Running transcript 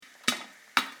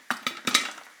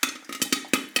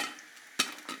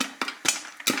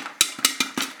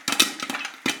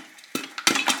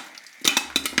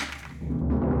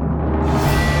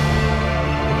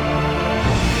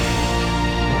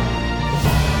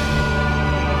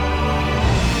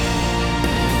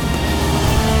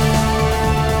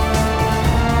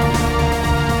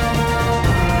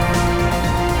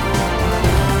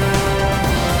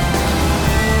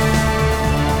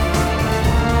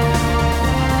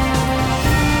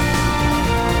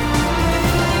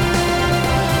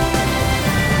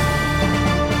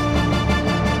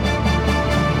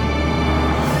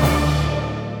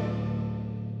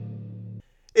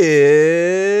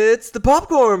It's the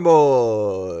Popcorn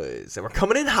Boys, and we're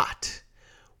coming in hot.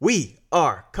 We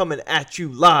are coming at you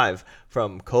live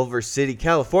from Culver City,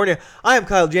 California. I am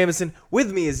Kyle Jamison.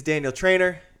 With me is Daniel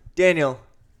Trainer. Daniel,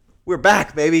 we're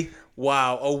back, baby.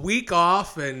 Wow, a week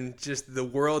off and just the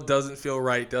world doesn't feel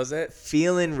right, does it?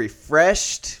 Feeling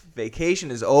refreshed.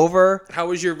 Vacation is over. How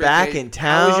was your back in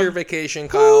town? How was your vacation,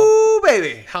 Kyle? Ooh,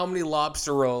 baby. How many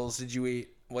lobster rolls did you eat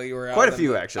while you were out? Quite a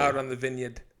few, actually. Out on the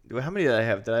vineyard. How many did I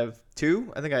have? Did I have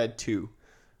 2? I think I had 2.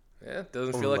 Yeah,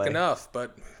 doesn't feel like enough,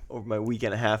 but over my week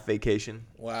and a half vacation.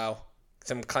 Wow.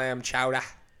 Some clam chowder.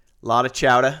 A lot of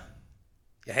chowder.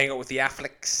 You hang out with the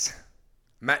Afflecks.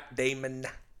 Matt Damon.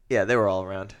 Yeah, they were all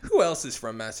around. Who else is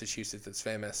from Massachusetts that's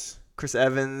famous? Chris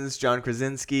Evans, John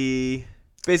Krasinski.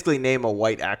 Basically, name a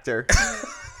white actor.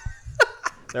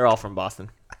 They're all from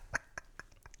Boston.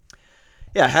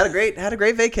 Yeah, had a great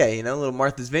vacay. You know, little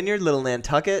Martha's Vineyard, little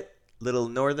Nantucket, little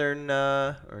northern,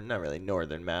 or not really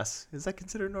northern Mass. Is that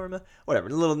considered northern?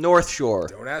 Whatever, little North Shore.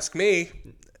 Don't ask me.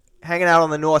 Hanging out on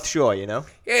the North Shore, you know.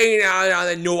 Yeah, you know, on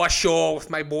the North Shore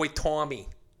with my boy Tommy.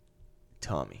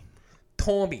 Tommy.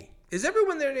 Is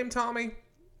everyone there named Tommy?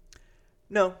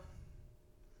 No.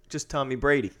 Just Tommy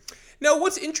Brady. No,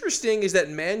 what's interesting is that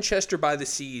Manchester by the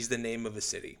Sea is the name of a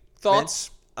city. Thoughts?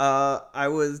 I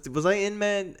was I in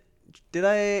Man? Did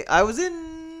I was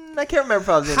in? I can't remember if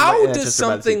I was in. How Manchester does by the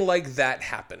Sea. something like that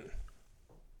happen?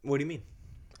 What do you mean?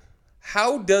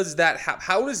 How does that happen?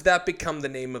 How does that become the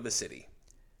name of a city?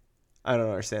 I don't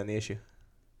understand the issue.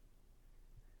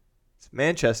 It's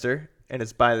Manchester and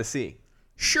it's by the sea.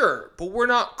 Sure, but we're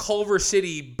not Culver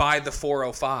City by the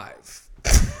 405.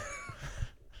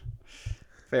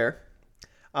 Fair.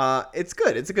 It's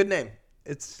good. It's a good name.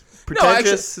 It's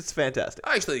pretentious. It's fantastic.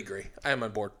 I actually agree. I am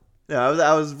on board. No,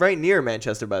 I was right near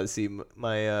Manchester by the Sea.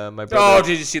 My brother. Oh,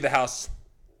 did you see the house?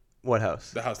 What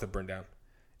house? The house that burned down.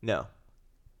 No,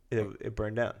 it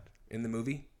burned down. In the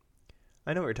movie?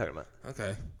 I know what you're talking about.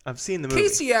 Okay. I've seen the movie.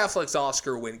 Casey Affleck's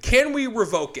Oscar win. Can we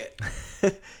revoke it?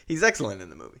 He's excellent in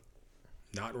the movie.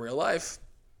 Not in real life.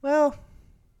 Well,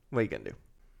 what are you gonna do?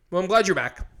 Well, I'm glad you're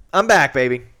back. I'm back,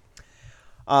 baby.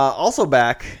 Also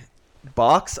back,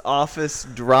 box office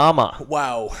drama.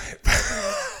 Wow.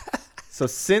 So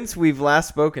since we've last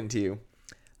spoken to you,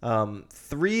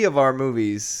 3 of our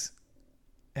movies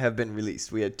have been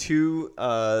released. We had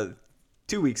 2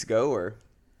 weeks ago, or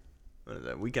what is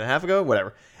that, a week and a half ago,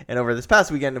 whatever. And over this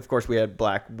past weekend, of course, we had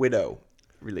Black Widow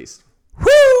released.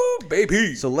 Woo,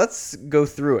 baby. So let's go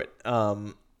through it.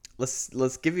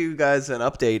 Let's give you guys an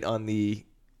update on the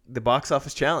box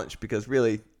office challenge, because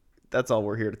really, that's all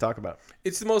we're here to talk about.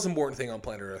 It's the most important thing on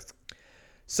planet Earth.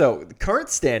 So the current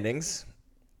standings,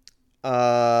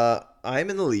 I'm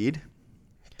in the lead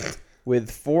with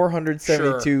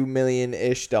 $472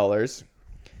 million-ish dollars.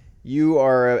 You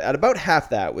are at about half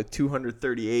that with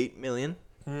 $238 million.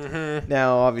 Mm-hmm.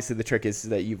 Now, obviously, the trick is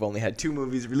that you've only had 2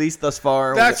 movies released thus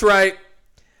far. That's right.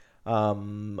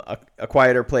 A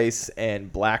Quieter Place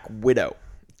and Black Widow.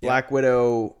 Yeah. Black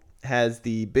Widow has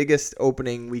the biggest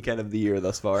opening weekend of the year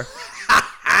thus far.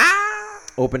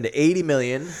 Opened to $80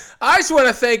 million. I just want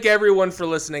to thank everyone for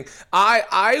listening.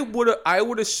 I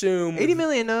would assume $80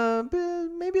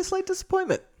 million, maybe a slight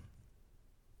disappointment.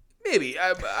 Maybe.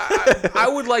 I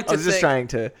would like to I was just trying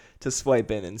to swipe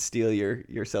in and steal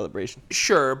your celebration.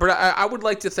 Sure, but I would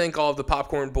like to thank all of the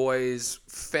Popcorn Boys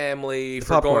family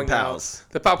for Popcorn going Pals.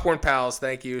 out. The Popcorn Pals,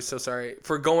 thank you. So sorry.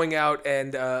 For going out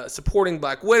and supporting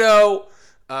Black Widow.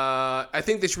 I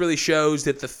think this really shows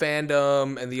that the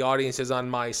fandom and the audience is on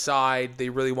my side. They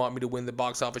really want me to win the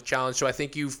box office challenge. So I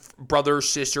thank you, brothers,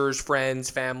 sisters, friends,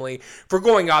 family, for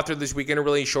going out there this weekend and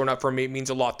really showing up for me. It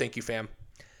means a lot. Thank you, fam.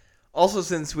 Also,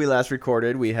 since we last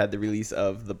recorded, we had the release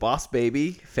of The Boss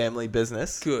Baby, Family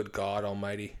Business. Good God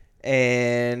almighty.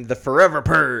 And The Forever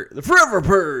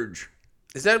Purge.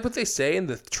 Is that what they say in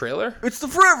the trailer? It's The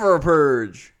Forever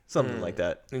Purge. Something like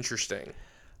that. Interesting.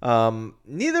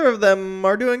 Neither of them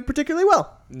are doing particularly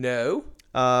well. No.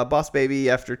 Boss Baby,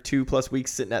 after 2+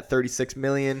 weeks, sitting at $36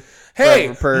 million.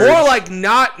 Hey, more like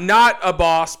not a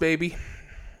boss, baby.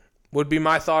 Would be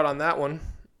my thought on that one.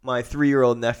 My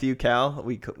 3-year-old nephew, Cal,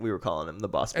 we were calling him the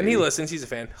Boss Baby. And he listens. He's a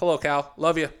fan. Hello, Cal.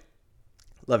 Love you.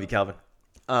 Love you, Calvin.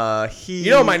 You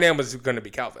know my name was going to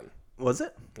be Calvin. Was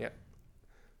it? Yeah.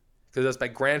 Because that's my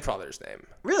grandfather's name.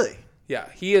 Really? Yeah.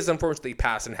 He has unfortunately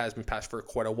passed and has been passed for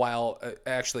quite a while.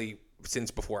 Actually, since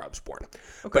before I was born.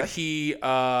 Okay.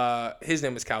 But his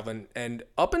name was Calvin. And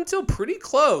up until pretty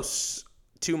close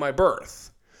to my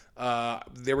birth,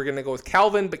 they were going to go with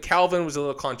Calvin, but Calvin was a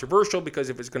little controversial because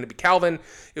if it was going to be Calvin,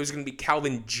 it was going to be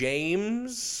Calvin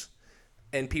James.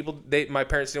 and my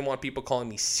parents didn't want people calling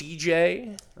me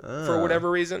CJ for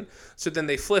whatever reason. So then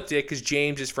they flipped it because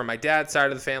James is from my dad's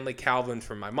side of the family, Calvin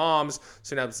from my mom's.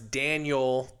 So now it's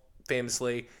Daniel,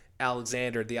 famously.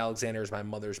 Alexander. The Alexander is my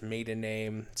mother's maiden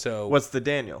name. So what's the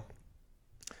Daniel?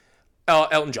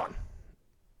 Elton John.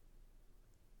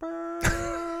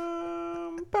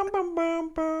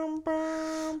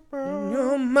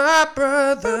 You're my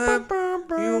brother.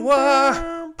 You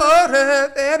are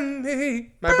older than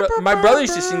me. My brother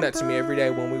used to sing that to me every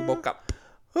day when we woke up.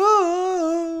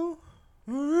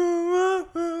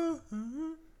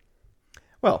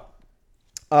 Well,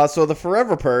 so the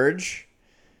Forever Purge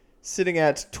sitting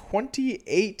at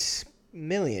 28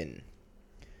 million.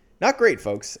 Not great,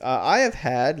 folks. I have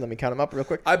had, let me count them up real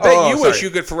quick. I bet you wish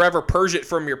you could forever purge it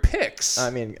from your picks.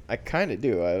 I mean, I kind of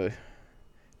do. I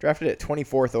drafted it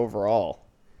 24th overall.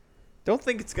 Don't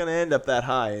think it's going to end up that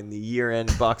high in the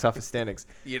year-end box office standings.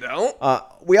 You don't?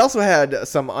 We also had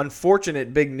some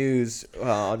unfortunate big news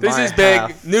on this my is big.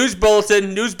 half. News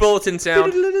bulletin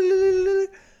sound.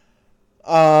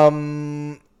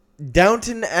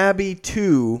 Downton Abbey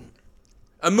 2.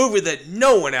 A movie that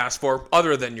no one asked for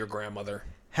other than your grandmother.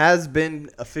 Has been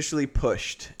officially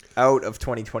pushed out of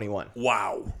 2021.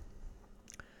 Wow.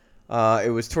 It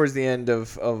was towards the end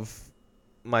of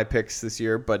my picks this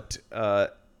year, but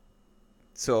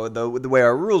so the way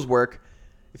our rules work,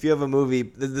 if you have a movie,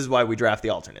 this is why we draft the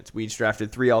alternates. We each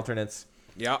drafted 3 alternates.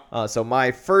 Yeah. So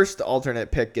my first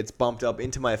alternate pick gets bumped up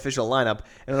into my official lineup,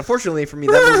 and unfortunately for me,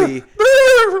 that movie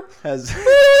has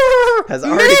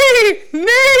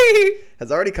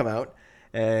already come out,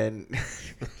 and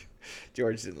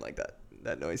George didn't like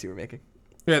that noise you were making.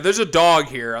 Yeah, there's a dog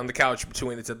here on the couch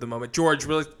between us at the moment. George,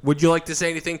 really, would you like to say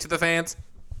anything to the fans?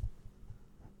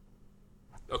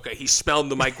 Okay, he smelled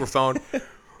the microphone.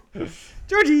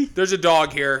 Georgie! There's a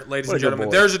dog here, ladies and gentlemen.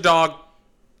 There's a dog.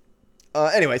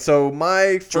 Anyway, so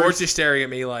my first George is staring at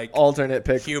me like alternate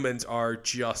pick humans are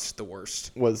just the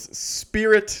worst. Was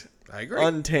Spirit I agree.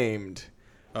 Untamed.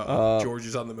 George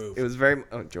is on the move. It was very...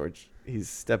 Oh, George. He's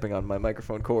stepping on my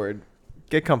microphone cord.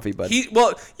 Get comfy, bud.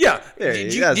 Yeah. There,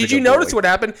 did you notice what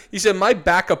happened? He said, my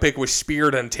backup pick was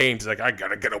Spirit Untamed. He's like, I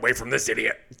gotta get away from this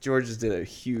idiot. George just did a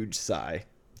huge sigh.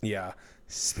 Yeah.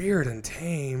 Spirit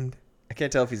Untamed. I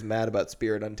can't tell if he's mad about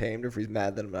Spirit Untamed or if he's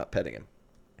mad that I'm not petting him.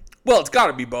 Well, it's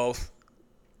gotta be both.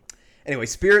 Anyway,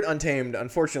 Spirit Untamed,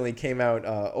 unfortunately, came out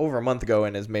over a month ago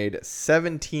and has made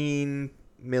 $17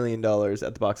 million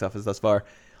at the box office thus far.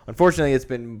 Unfortunately, it's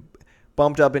been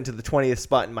bumped up into the 20th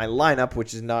spot in my lineup,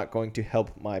 which is not going to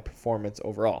help my performance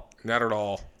overall. Not at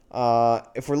all.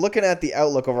 If we're looking at the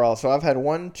outlook overall, so I've had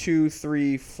 1, 2,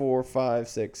 3, 4, 5,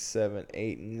 6, 7,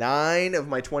 8, 9 of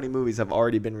my 20 movies have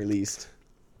already been released.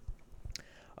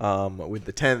 With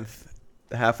the 10th,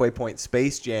 the halfway point,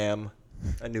 Space Jam,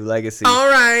 A New Legacy. All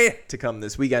right. To come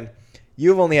this weekend.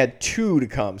 You've only had 2 to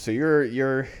come, so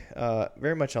you're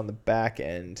very much on the back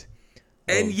end.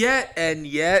 And yet,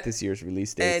 this year's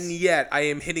release dates. And yet, I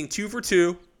am hitting 2 for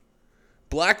 2.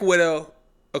 Black Widow,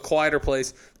 A Quieter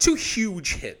Place. 2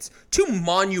 huge hits. 2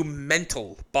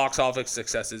 monumental box office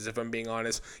successes, if I'm being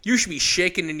honest. You should be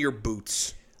shaking in your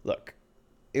boots. Look,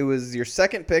 it was your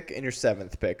second pick and your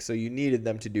 7th pick, so you needed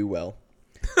them to do well.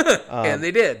 And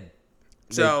they did.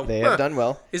 So they have done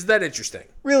well. Is that interesting?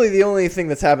 Really, the only thing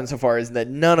that's happened so far is that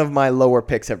none of my lower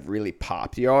picks have really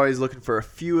popped. You're always looking for a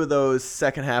few of those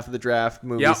second half of the draft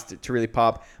movies to really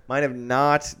pop. Mine have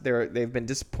not. They've been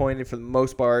disappointing for the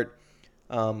most part.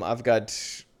 I've got,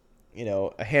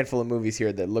 a handful of movies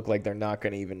here that look like they're not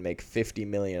going to even make $50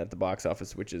 million at the box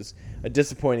office, which is a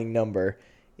disappointing number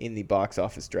in the box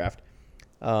office draft.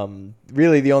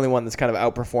 Really, the only one that's kind of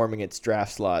outperforming its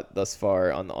draft slot thus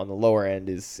far on the lower end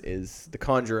is The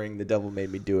Conjuring. The Devil Made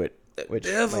Me Do It. The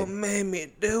Devil Made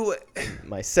Me Do It.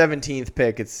 My 17th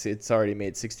pick. It's already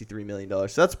made $63 million.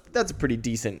 So that's a pretty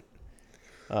decent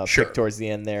pick towards the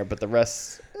end there. But the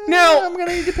rest, now I'm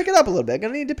gonna need to pick it up a little bit. I'm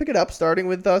gonna need to pick it up starting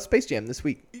with Space Jam this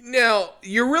week. Now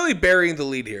you're really burying the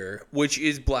lead here, which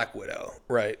is Black Widow,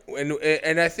 right?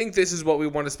 And I think this is what we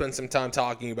want to spend some time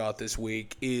talking about this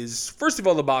week. Is first of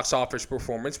all the box office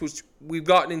performance, which we've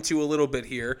gotten into a little bit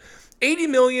here. 80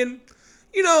 million.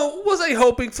 Was I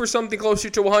hoping for something closer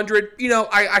to 100?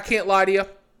 I can't lie to you.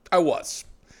 I was.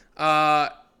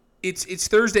 Its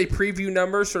Thursday preview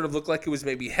numbers sort of looked like it was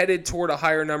maybe headed toward a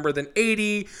higher number than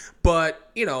 80,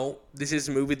 but, this is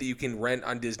a movie that you can rent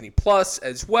on Disney Plus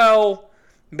as well.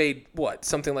 Made,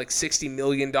 something like $60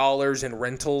 million in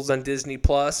rentals on Disney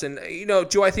Plus. And,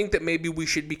 do I think that maybe we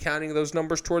should be counting those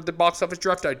numbers toward the box office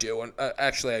draft? I do. And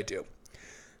actually, I do.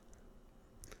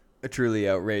 A truly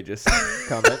outrageous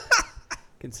comment,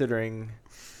 considering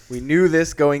We knew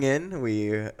this going in.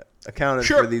 We accounted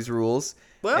for these rules.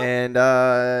 Well, and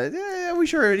we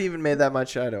sure it even made that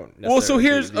much. I don't. Well, so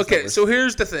here's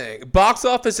the thing. Box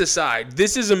office aside,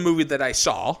 this is a movie that I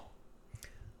saw.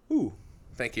 Ooh,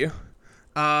 thank you.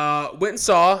 Went and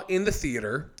saw in the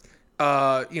theater.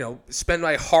 Spent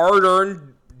my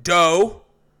hard-earned dough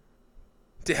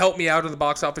to help me out in the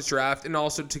box office draft, and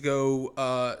also to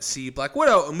go see Black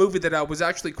Widow, a movie that I was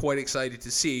actually quite excited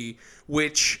to see,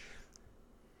 which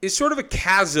is sort of a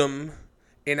chasm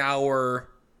in our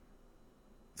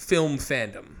film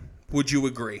fandom. Would you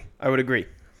agree? I would agree.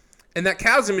 And that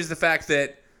chasm is the fact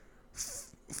that,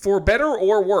 for better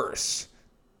or worse,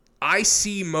 I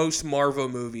see most Marvel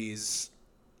movies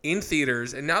in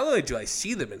theaters, and not only do I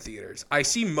see them in theaters, I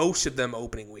see most of them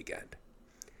opening weekend.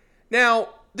 Now,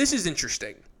 this is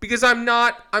interesting, because I'm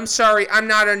not a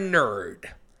nerd.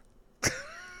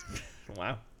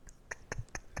 Wow.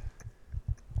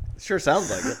 Sure sounds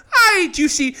like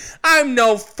it. I'm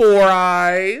no Four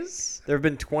Eyes. There have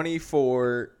been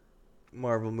 24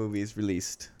 Marvel movies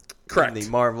released. Correct. In the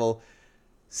Marvel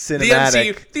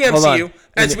cinematic. The MCU.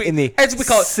 As we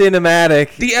call it.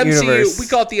 Cinematic the MCU. universe. We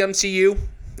call it the MCU.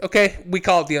 Okay? We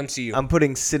call it the MCU. I'm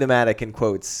putting cinematic in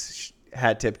quotes.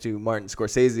 Hat tip to Martin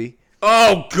Scorsese.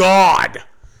 Oh, God.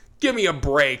 Give me a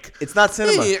break. It's not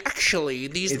cinema. Hey, actually,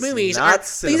 these movies aren't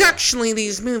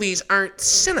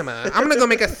cinema. I'm gonna go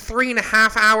make a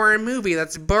 3.5 hour movie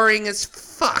that's boring as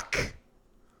fuck.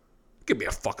 Give me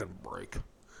a fucking break.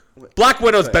 Black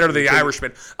Widow's better than The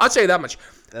Irishman. I'll tell you that much.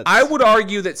 I would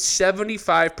argue that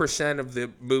 75% of the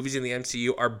movies in the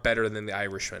MCU are better than The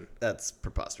Irishman. That's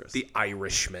preposterous. The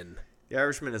Irishman. The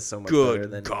Irishman is so much better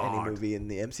than any movie in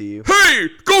the MCU. Hey,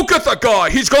 go get that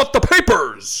guy. He's got the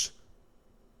papers.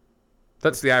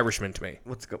 That's The Irishman to me.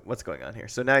 What's going on here?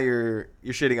 So now you're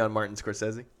shitting on Martin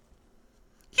Scorsese?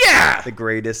 Yeah. The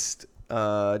greatest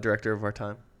director of our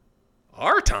time.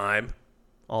 Our time?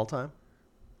 All time?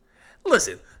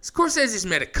 Listen, Scorsese's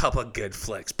made a couple of good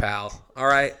flicks, pal. All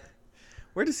right?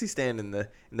 Where does he stand in the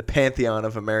pantheon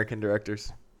of American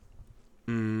directors?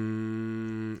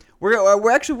 We're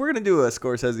gonna do a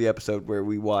Scorsese episode where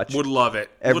we watch. Would love it.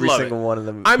 Every single one of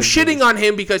them. I'm shitting on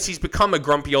him because he's become a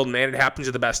grumpy old man. It happens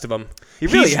to the best of them. He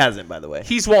really hasn't, by the way.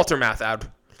 He's Walter Matthau.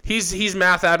 He's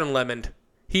Matthau and Lemond.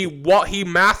 He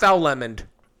Matthau Lemond.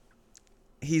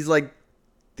 He's like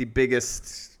the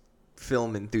biggest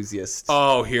film enthusiast.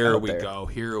 Oh, here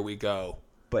we go.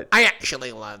 But I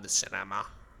actually love the cinema.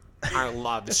 I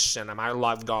love the cinema. I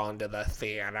love going to the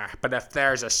theater. But if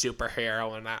there's a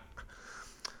superhero in that,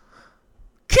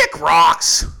 kick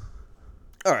rocks.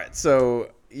 All right,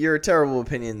 so your terrible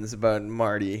opinions about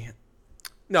Marty.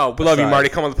 No, we love you, Marty.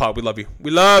 Come on the pod. We love you. We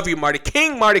love you, Marty.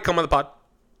 King Marty, come on the pod.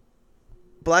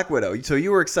 Black Widow. So you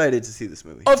were excited to see this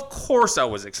movie? Of course I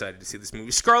was excited to see this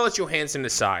movie. Scarlett Johansson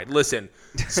aside. Listen,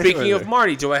 speaking of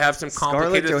Marty, do I have some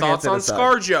complicated thoughts on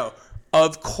ScarJo?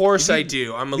 Of course I do.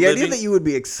 The idea that you would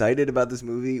be excited about this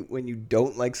movie when you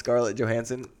don't like Scarlett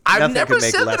Johansson, I've never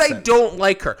said that I don't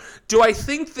like her. Do I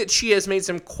think that she has made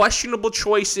some questionable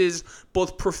choices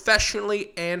both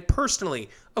professionally and personally?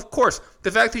 Of course.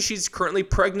 The fact that she's currently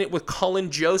pregnant with Colin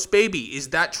Jost baby, is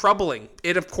that troubling?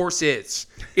 It of course is.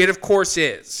 It of course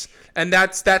is. And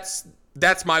that's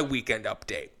my weekend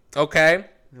update. Okay?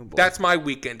 Oh, that's my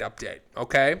weekend update.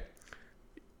 Okay?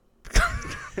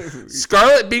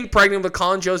 Scarlett being pregnant with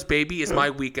Colin Jost baby is my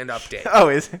weekend update. Oh,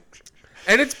 is it?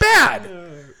 And it's bad.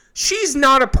 She's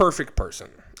not a perfect person,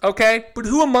 okay? But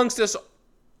who amongst us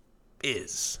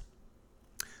is?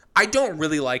 I don't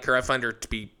really like her. I find her to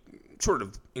be sort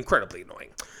of incredibly annoying.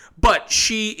 But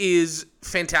she is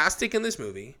fantastic in this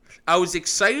movie. I was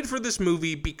excited for this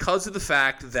movie because of the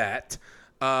fact that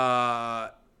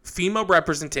female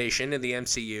representation in the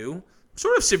MCU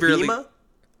sort of severely... FEMA?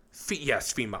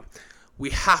 Yes, FEMA. We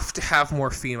have to have more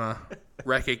FEMA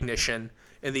recognition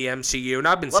in the MCU, and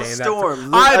I've been saying that.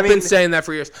 I've been saying that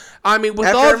for years. I mean, with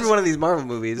after every one of these Marvel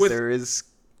movies, there is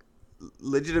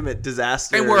legitimate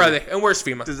disaster. And where are they? And where's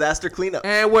FEMA? Disaster cleanup.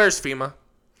 And where's FEMA?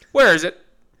 Where is it?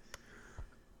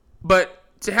 But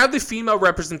to have the female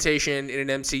representation in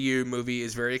an MCU movie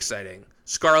is very exciting.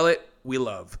 Scarlett, we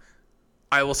love.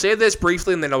 I will say this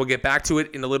briefly, and then I will get back to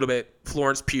it in a little bit.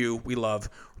 Florence Pugh, we love.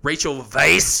 Rachel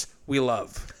Weisz, we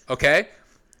love. Okay?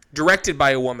 Directed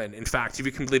by a woman. In fact, if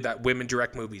you can believe that, women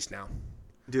direct movies now.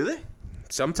 Do they?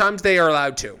 Sometimes they are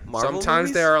allowed to. Marvel sometimes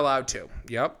movies? they are allowed to.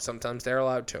 Yep, sometimes they're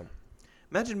allowed to.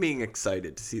 Imagine being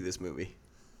excited to see this movie.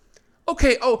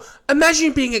 Okay,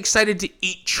 imagine being excited to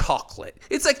eat chocolate.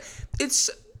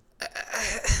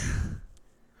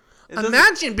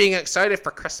 Imagine being excited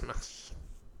for Christmas.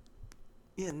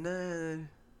 Yeah, no.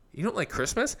 You don't like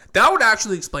Christmas? That would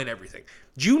actually explain everything.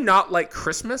 Do you not like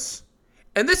Christmas?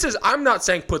 And I'm not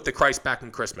saying put the Christ back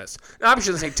in Christmas. I'm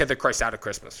just saying take the Christ out of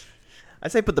Christmas. I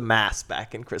say put the mass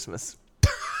back in Christmas.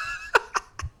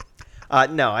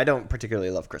 No, I don't particularly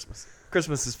love Christmas.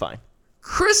 Christmas is fine.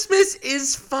 Christmas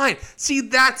is fine. See,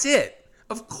 that's it.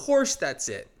 Of course that's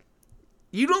it.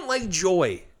 You don't like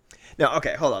joy. No,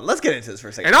 okay, hold on. Let's get into this for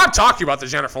a second. And I'm talking about the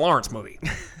Jennifer Lawrence movie.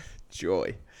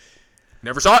 Joy.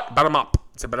 Never saw it, but I'm up.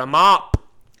 It's about a mop.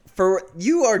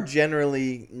 You are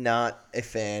generally not a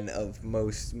fan of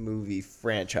most movie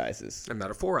franchises. I'm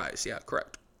not a Four Eyes. Yeah,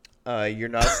 correct. You're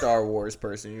not a Star Wars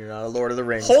person. You're not a Lord of the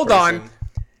Rings Hold person.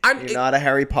 on. You're not a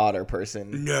Harry Potter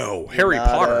person. No, You're Harry not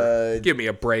Potter. Give me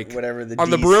a break. Whatever the on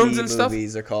DC the brooms and stuff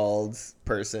movies are called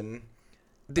person.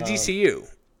 The DCU.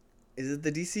 Is it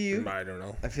the DCU? I don't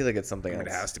know. I feel like it's something else.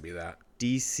 It has to be that.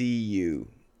 DCU.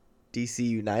 DC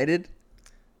United?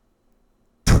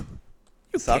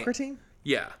 Soccer team?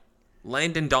 Yeah.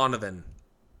 Landon Donovan.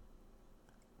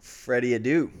 Freddy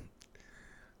Adu.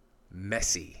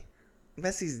 Messi.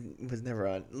 Messi was never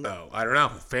on. Oh, I don't know.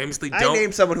 Famously, I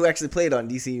named someone who actually played on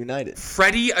DC United.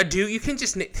 Freddy Adu. You can't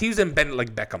just. He was in Ben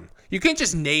like Beckham. You can't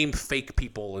just name fake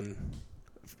people and.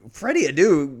 Freddie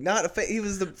Adu, not a fake. He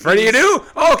was the Freddie Adu.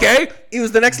 Oh, okay. He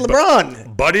was the next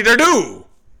LeBron. Buddy Adu.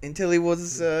 Until he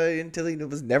was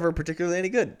never particularly any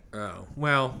good. Oh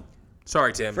well.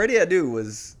 Sorry, Tim. Freddie Adu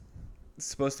was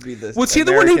supposed to be the was he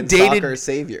the one who dated soccer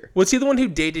savior? Was he the one who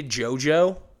dated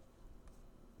JoJo?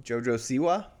 JoJo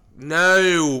Siwa?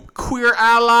 No, queer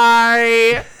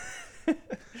ally.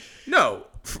 No,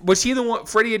 was he the one?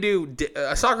 Freddie Adu,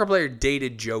 a soccer player,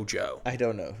 dated JoJo. I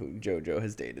don't know who JoJo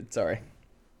has dated. Sorry.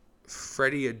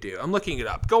 Freddie Adu. I'm looking it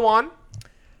up. Go on.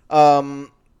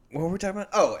 What were we talking about?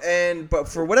 Oh, but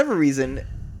for whatever reason,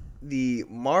 the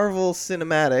Marvel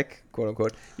Cinematic quote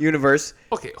unquote universe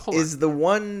is the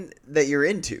one that you're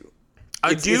into.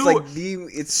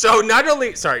 So not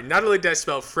only did I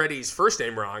spell Freddie's first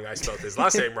name wrong, I spelled his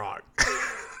last name wrong.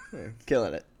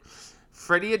 Killing it.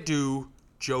 Freddie Adu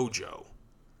JoJo.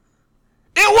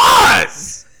 It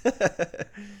was. Look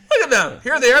at them.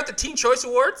 Here they are at the Teen Choice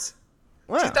Awards.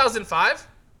 Wow. 2005.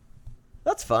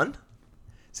 That's fun.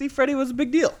 See, Freddie was a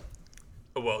big deal.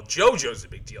 Well, JoJo's a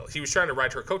big deal. He was trying to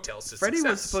ride her coattails to Freddie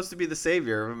success. was supposed to be the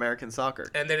savior of American soccer.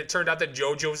 And then it turned out that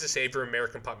JoJo was the savior of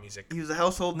American pop music. He was a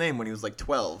household name when he was like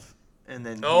 12. And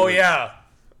then yeah.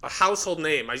 A household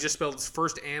name. I just spelled his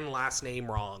first and last name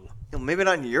wrong. Well, maybe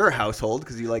not in your household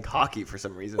because you like hockey for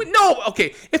some reason. Wait, no,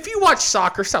 okay. If you watch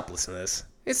soccer, stop listening to this.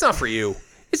 It's not for you.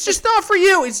 It's just not for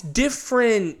you. It's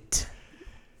different.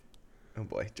 Oh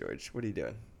boy, George, what are you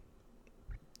doing?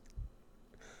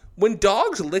 When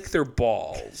dogs lick their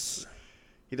balls.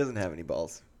 He doesn't have any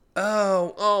balls.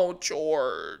 Oh,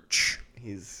 George.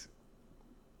 He's...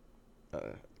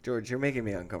 George, you're making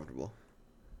me uncomfortable.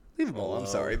 Leave him alone. I'm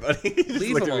sorry, buddy.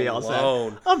 Leave him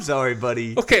alone. I'm sorry,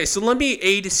 buddy. Okay, so let me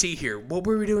A to C here. What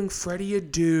were we doing? Freddie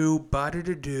Adu,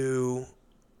 Ba-da-da-do.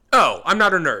 Oh, I'm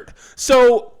not a nerd.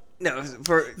 So... No,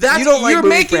 you don't like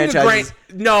movie franchises.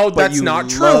 No, that's not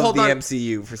true. Hold on.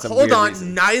 MCU for some weird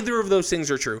reason. Neither of those things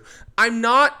are true. I'm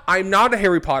not a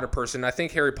Harry Potter person. I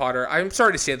think Harry Potter. I'm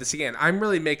sorry to say this again. I'm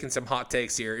really making some hot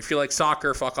takes here. If you like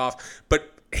soccer, fuck off.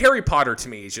 But Harry Potter to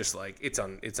me is just like it's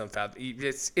unfathomable.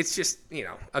 It's just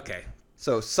okay.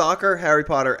 So soccer, Harry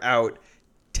Potter out,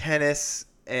 tennis,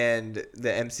 and the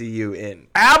MCU in.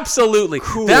 Absolutely.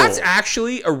 Cool. That's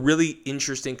actually a really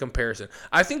interesting comparison.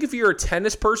 I think if you're a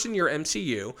tennis person, you're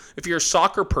MCU. If you're a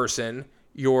soccer person,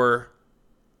 you're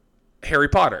Harry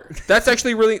Potter. That's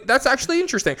actually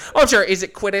interesting. Oh, I'm sorry. Is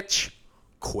it Quidditch?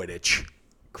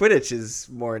 Quidditch is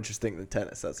more interesting than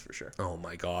tennis, that's for sure. Oh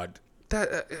my God.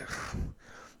 That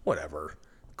whatever.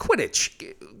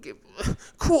 Quidditch.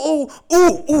 Cool.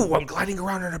 Ooh, I'm gliding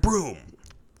around on a broom.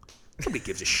 Nobody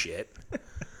gives a shit.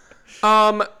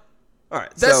 All right,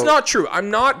 that's not true.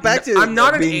 I'm not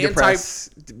being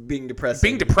depressing. Being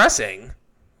depressing.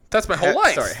 That's my whole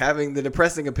life. Sorry, having the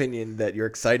depressing opinion that you're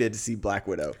excited to see Black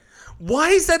Widow. Why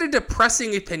is that a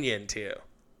depressing opinion to you?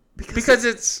 Because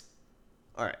it's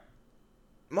all right.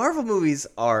 Marvel movies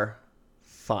are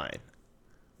fine.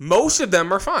 Most of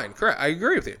them are fine. Correct. I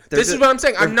agree with you. This is what I'm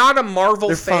saying. I'm not a Marvel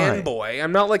fanboy.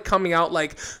 I'm not like coming out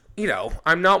like.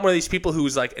 I'm not one of these people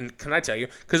who's like, and can I tell you,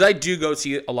 because I do go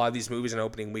see a lot of these movies on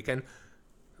opening weekend.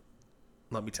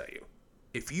 Let me tell you,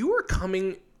 if you are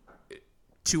coming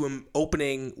to an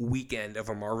opening weekend of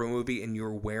a Marvel movie and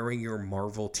you're wearing your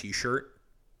Marvel t-shirt,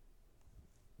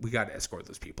 we got to escort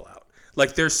those people out.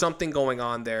 Like, there's something going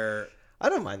on there. I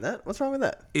don't mind that. What's wrong with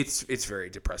that? It's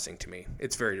very depressing to me.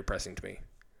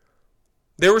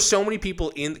 There were so many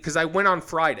people because I went on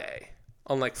Friday.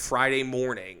 on like Friday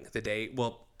morning, the day,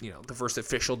 well, the first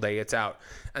official day it's out.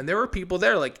 And there were people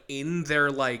there like in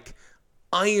their like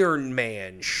Iron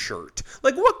Man shirt.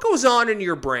 Like, what goes on in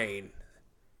your brain?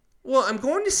 Well, I'm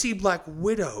going to see Black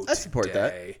Widow today. I support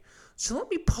that. So let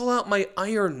me pull out my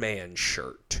Iron Man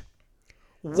shirt.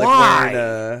 It's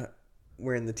why? Like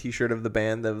wearing the T-shirt of the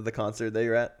band of the concert that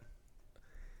you're at.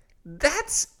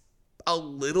 That's a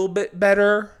little bit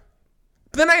better.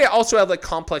 But then I also have like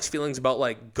complex feelings about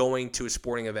like going to a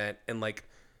sporting event and like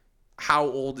how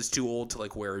old is too old to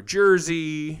like wear a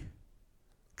jersey.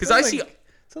 Because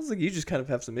sounds like you just kind of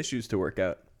have some issues to work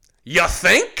out. You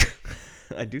think?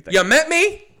 I do think. You met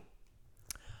me?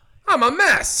 I'm a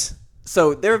mess.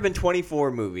 So there have been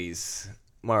 24 movies,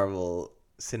 Marvel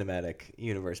Cinematic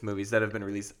Universe movies that have been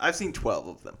released. I've seen 12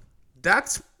 of them.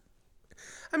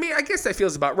 I guess that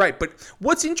feels about right. But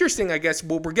what's interesting, I guess,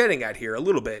 what we're getting at here a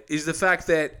little bit is the fact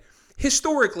that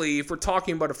historically, if we're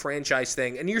talking about a franchise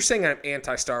thing, and you're saying I'm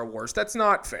anti-Star Wars, that's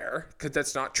not fair, because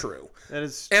that's not true. That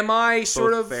is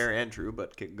both fair and true,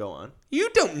 but go on. You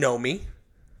don't know me.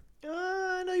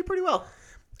 I know you pretty well.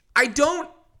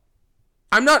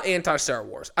 I'm not anti-Star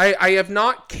Wars. I have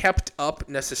not kept up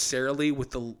necessarily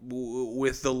with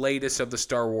the latest of the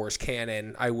Star Wars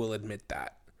canon. I will admit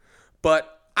that.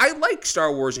 But I like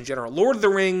Star Wars in general. Lord of the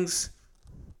Rings,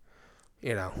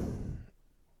 But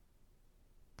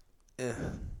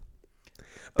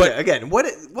okay, again,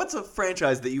 what's a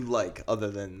franchise that you like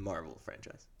other than Marvel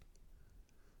franchise?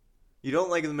 You don't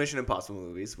like the Mission Impossible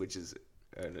movies, which is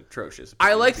an atrocious.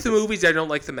 I like the movies. I don't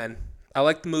like the men. I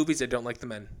like the movies. I don't like the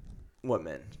men. What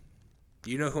men?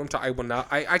 You know who I'm talking about?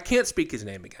 I can't speak his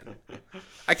name again.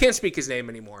 I can't speak his name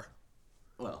anymore.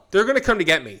 Well, they're going to come to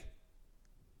get me.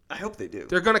 I hope they do.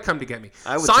 They're going to come to get me.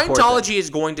 Scientology is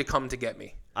going to come to get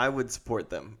me. I would support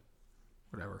them.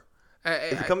 Whatever.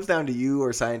 If it comes down to you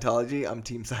or Scientology, I'm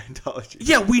Team Scientology.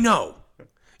 Yeah, we know.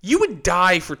 You would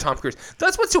die for Tom Cruise.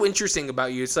 That's what's so interesting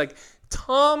about you. It's like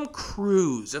Tom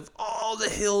Cruise, of all the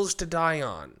hills to die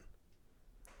on.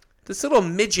 This little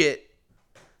midget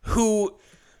who,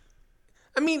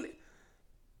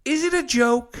 is it a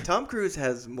joke? Tom Cruise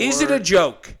has more... Is it a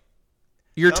joke?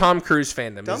 Your Tom Cruise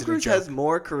fandom. Tom Cruise has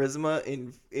more charisma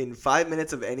in 5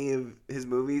 minutes of any of his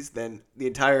movies than the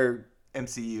entire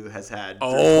MCU has had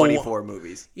for 24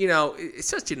 movies. It's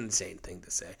such an insane thing to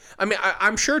say.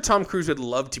 I'm sure Tom Cruise would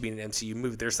love to be in an MCU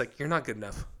movie. There's like, you're not good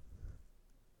enough.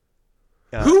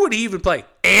 Who would he even play?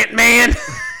 Ant-Man?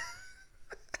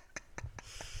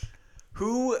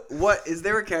 What is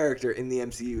there a character in the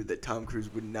MCU that Tom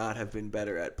Cruise would not have been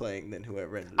better at playing than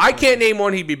whoever ended up I can't name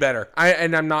one he'd be better.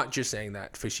 And I'm not just saying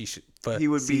that. He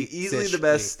would be easily the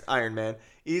best Iron Man,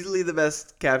 easily the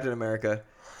best Captain America.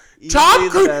 Tom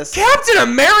Cruise, Captain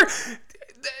America.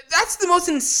 That's the most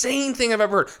insane thing I've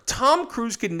ever heard. Tom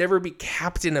Cruise could never be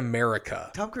Captain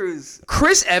America. Tom Cruise.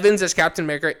 Chris Evans as Captain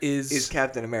America is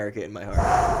Captain America in my heart.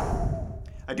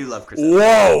 I do love Chris Evans.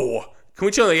 Whoa. Can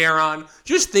we turn the air on?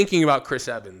 Just thinking about Chris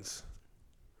Evans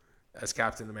as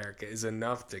Captain America is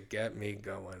enough to get me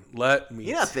going.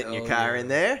 You're not fitting your car in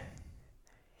there.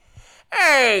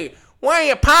 Hey, where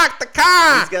you park the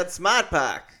car? He's got Smart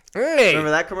Park. Hey.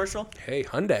 Remember that commercial? Hey,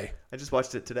 Hyundai. I just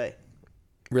watched it today.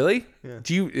 Really?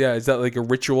 Yeah. Is that like a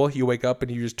ritual? You wake up and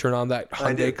you just turn on that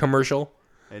Hyundai commercial?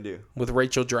 I do. With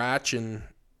Rachel Dratch and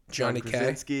Johnny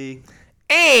Krasinski.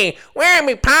 Hey, where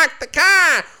we park the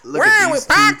car? Where we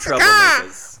park the car?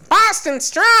 Boston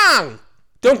Strong.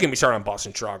 Don't get me started on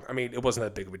Boston Strong. It wasn't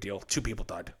that big of a deal. 2 people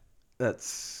died.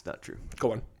 That's not true.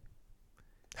 Go on.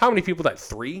 How many people died?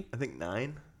 3? I think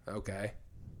 9. Okay.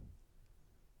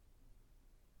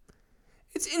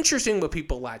 It's interesting what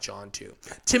people latch on to.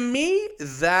 To me,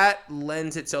 that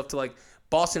lends itself to like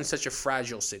Boston's such a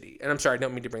fragile city. And I'm sorry, I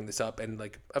don't mean to bring this up and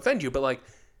like offend you, but like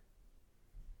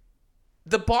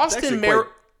the Boston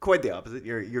Marathon. Quite the opposite.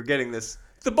 You're getting this.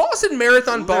 The Boston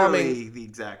Marathon bombing.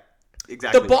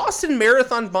 Exactly. The Boston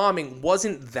Marathon bombing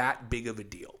wasn't that big of a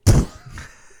deal.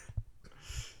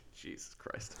 Jesus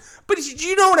Christ. But do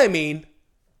you know what I mean?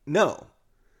 No.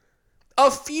 A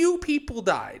few people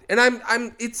died, and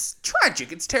it's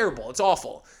tragic. It's terrible. It's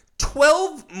awful.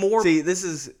 12 more. See, this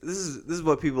is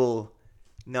what people,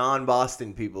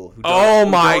 non-Boston people who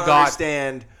don't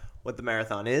understand what the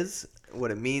marathon is,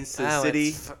 what it means to the city.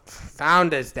 It's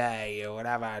Founders Day or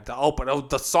whatever. To open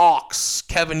the Sox,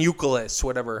 Kevin Youkilis,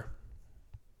 whatever.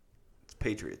 It's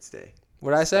Patriots Day.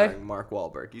 What did I say? Mark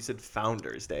Wahlberg. You said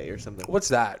Founders Day or something. What's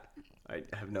that? I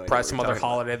have no idea. Probably some other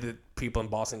holiday that people in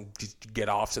Boston just get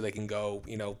off so they can go,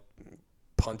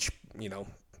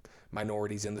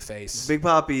 minorities in the face. Big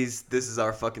Poppy's This Is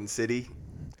Our Fucking City.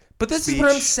 But this speech. is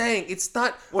what I'm saying. It's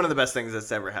not One of the best things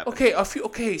that's ever happened.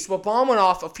 Okay, so a bomb went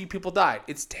off, a few people died.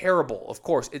 It's terrible, of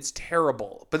course. It's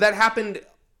terrible. But that happened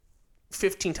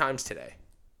 15 times today.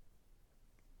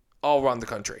 All around the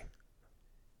country.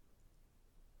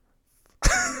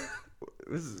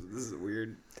 This is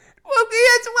weird. Well,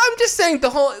 yeah, I'm just saying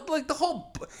the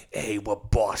whole hey, we're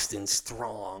Boston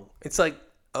strong. It's like,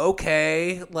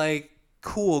 okay, like,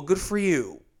 cool, good for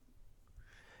you.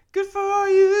 Good for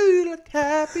you, look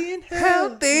happy and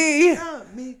healthy.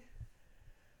 Not me.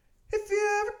 If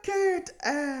you ever cared to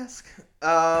ask.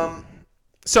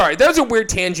 Sorry, that was a weird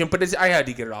tangent, but I had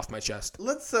to get it off my chest.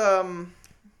 Let's get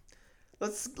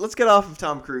off of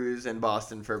Tom Cruise and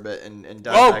Boston for a bit and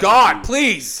dive Oh back God, into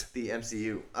please. the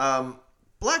MCU.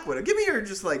 Black Widow. Give me your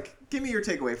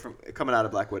takeaway from coming out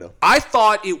of Black Widow. I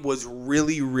thought it was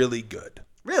really, really good.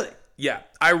 Really? Yeah,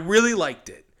 I really liked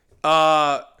it.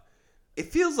 It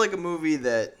feels like a movie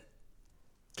that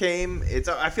came.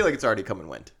 I feel like it's already come and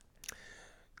went.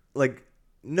 Like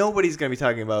nobody's gonna be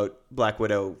talking about Black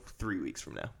Widow 3 weeks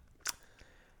from now.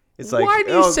 It's like, why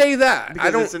do you say that?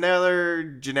 Because it's another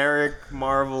generic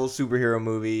Marvel superhero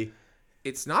movie.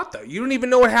 It's not, though. You don't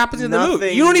even know what happens in the movie.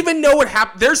 You don't even know what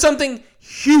happens. There's something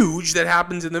huge that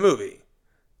happens in the movie.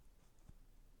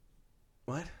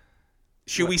 What?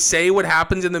 Should we say what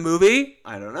happens in the movie?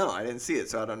 I don't know. I didn't see it,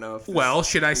 so I don't know if... Well,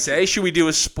 should I say? Should we do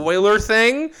a spoiler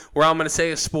thing where I'm going to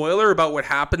say a spoiler about what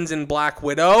happens in Black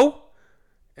Widow?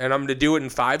 And I'm going to do it in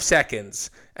 5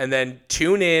 seconds. And then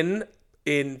tune in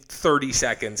 30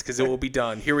 seconds because it will be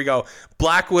done. Here we go.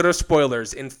 Black Widow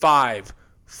spoilers in 5,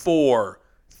 4,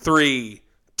 3,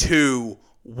 2,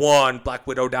 1. Black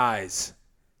Widow dies.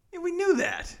 Yeah, we knew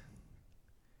that.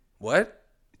 What?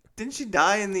 Didn't she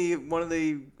die in one of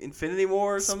the Infinity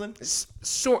War or something?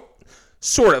 Sort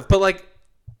of, but like,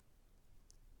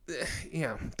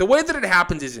 yeah, the way that it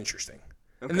happens is interesting.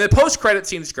 Okay. And the post-credit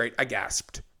scene is great. I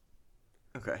gasped.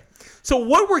 Okay. So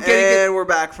what we're getting... And we're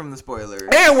back from the spoilers.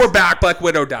 And we're back. Black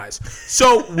Widow dies.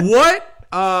 So what...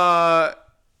 I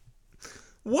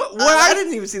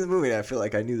didn't even see the movie, and I feel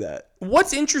like I knew that.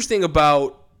 What's interesting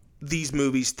about these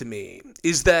movies to me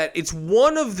is that it's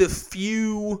one of the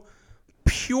few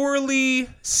purely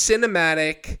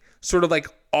cinematic sort of like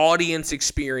audience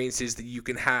experiences that you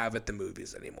can have at the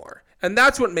movies anymore. And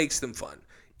that's what makes them fun.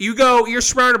 You're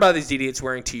surrounded by these idiots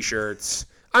wearing t-shirts.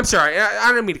 I'm sorry,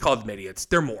 I don't mean to call them idiots.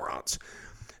 They're morons.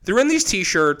 They're in these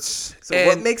t-shirts. So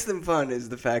what makes them fun is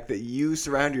the fact that you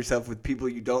surround yourself with people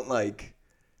you don't like.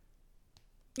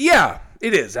 Yeah,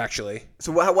 it is actually.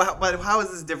 So how is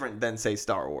this different than, say,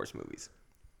 Star Wars movies?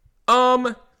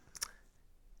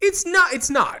 It's not.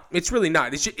 It's really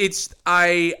not.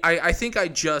 I think I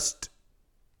just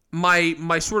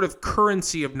my sort of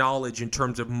currency of knowledge in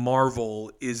terms of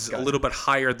Marvel is a little bit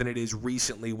higher than it is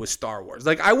recently with Star Wars.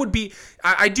 Like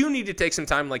I do need to take some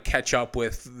time like catch up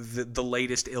with the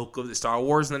latest ilk of the Star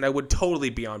Wars, and then I would totally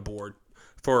be on board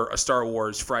for a Star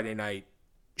Wars Friday night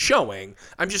showing.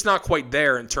 I'm just not quite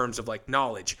there in terms of like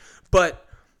knowledge, but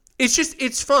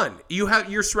it's fun.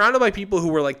 You're surrounded by people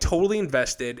who are like totally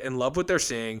invested and love what they're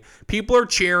seeing. People are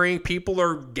cheering, people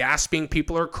are gasping,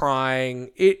 people are crying.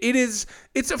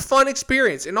 It's a fun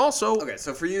experience. And also, okay,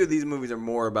 so for you these movies are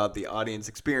more about the audience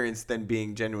experience than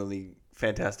being genuinely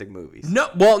fantastic movies. No,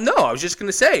 I was just going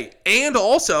to say, and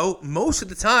also most of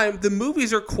the time the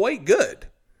movies are quite good.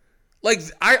 Like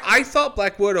I thought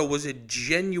Black Widow was a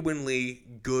genuinely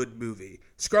good movie.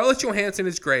 Scarlett Johansson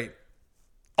is great.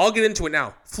 I'll get into it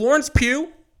now. Florence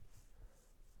Pugh.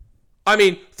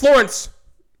 Florence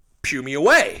Pugh me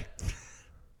away.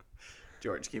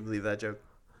 George, can you believe that joke?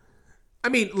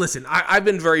 Listen, I've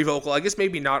been very vocal. I guess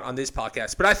maybe not on this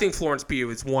podcast, but I think Florence Pugh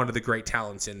is one of the great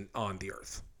talents on the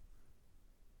earth.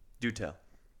 Do tell.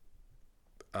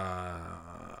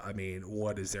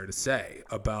 What is there to say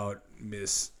about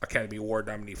Miss Academy Award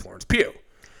nominee Florence Pugh?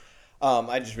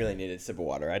 I just really needed a sip of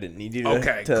water. I didn't need you to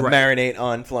great. marinate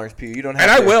on Florence Pugh. You don't have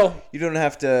and to. I will. You don't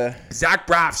have to. Zach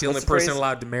Braff's the only person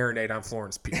allowed to marinate on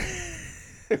Florence Pugh.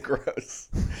 Gross.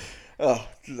 Oh,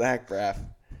 Zach Braff.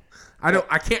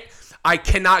 I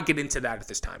cannot get into that at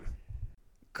this time.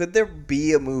 Could there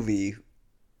be a movie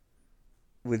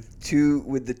with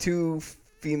the two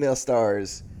female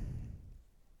stars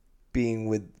being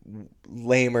with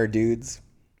lamer dudes?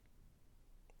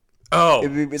 Oh,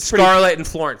 Scarlett and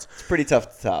Florence. It's pretty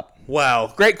tough to top.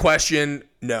 Wow, great question.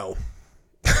 No.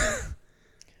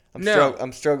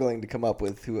 I'm struggling to come up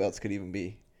with who else could even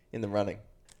be in the running.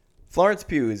 Florence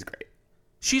Pugh is great.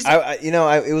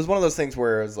 It was one of those things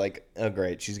where it was like, oh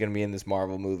great, she's gonna be in this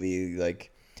Marvel movie.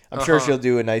 Like, I'm sure she'll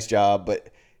do a nice job.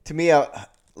 But to me,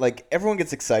 like everyone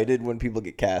gets excited when people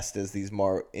get cast as these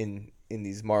in in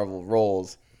these Marvel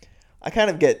roles, I kind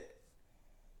of get.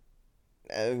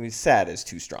 I mean, sad is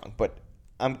too strong, but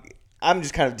I'm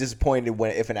just kind of disappointed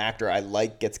if an actor I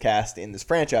like gets cast in this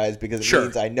franchise because it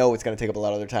means I know it's going to take up a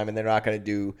lot of their time and they're not going to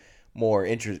do more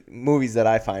movies that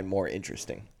I find more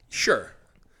interesting. Sure,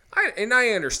 I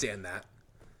understand that.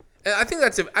 And I think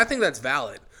that's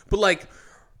valid. But like,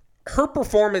 her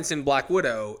performance in Black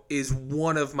Widow is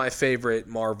one of my favorite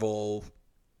MCU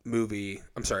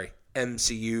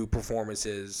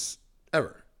performances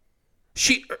ever.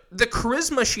 The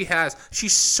charisma she has,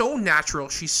 she's so natural,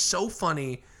 she's so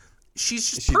funny.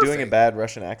 She's just perfect. Doing a bad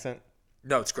Russian accent?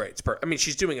 No, it's great. It's I mean,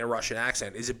 she's doing a Russian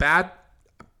accent. Is it bad?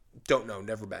 Don't know.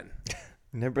 Never been.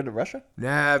 Never been to Russia?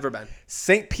 Never been.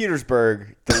 St.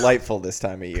 Petersburg, delightful this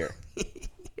time of year.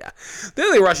 Yeah. The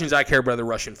only Russians I care about are the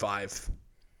Russian 5.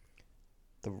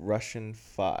 The Russian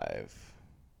 5.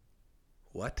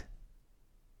 What?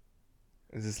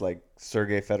 Is this like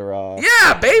Sergei Fedorov?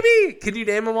 Yeah, baby! Can you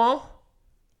name them all?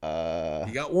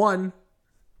 You got one.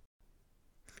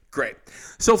 Great.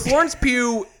 So Florence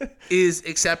Pugh is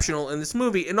exceptional in this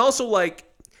movie, and also like,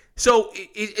 so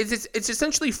it's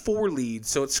essentially 4 leads.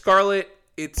 So it's Scarlett.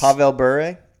 It's Pavel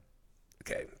Bure.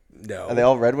 Okay, no. Are they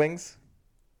all Red Wings?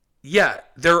 Yeah,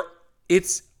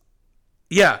 it's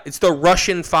the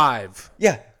Russian 5.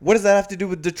 Yeah. What does that have to do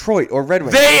with Detroit or Red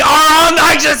Wings? They are on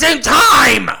at the same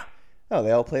time. Oh,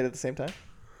 they all played at the same time?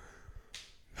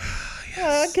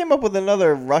 Yeah, I came up with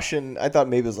another Russian. I thought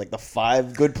maybe it was like the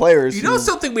 5 good players. You know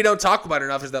something we don't talk about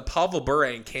enough is that Pavel Bure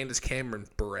and Candace Cameron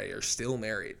Bure are still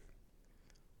married.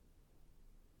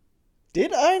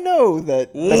 Did I know that?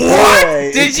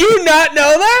 What? Did you not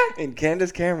know that? And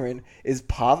Candace Cameron is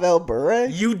Pavel Bure?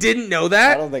 You didn't know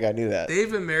that? I don't think I knew that.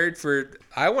 They've been married for,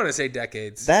 I want to say,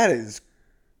 decades. That is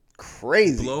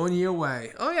crazy. Blowing you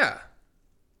away. Oh, yeah.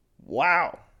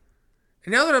 Wow.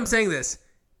 And now that I'm saying this,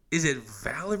 is it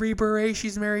Valerie Bure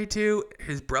she's married to?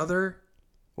 His brother?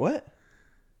 What?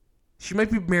 She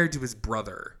might be married to his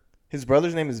brother. His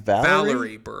brother's name is Valerie?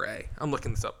 Valerie Bure. I'm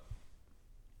looking this up.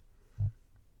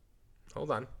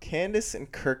 Hold on. Candace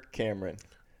and Kirk Cameron.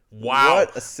 Wow.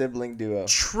 What a sibling duo.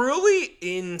 Truly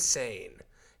insane.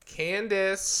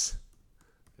 Candace,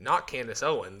 not Candace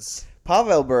Owens.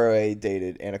 Pavel Bure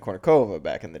dated Anna Kournikova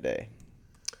back in the day.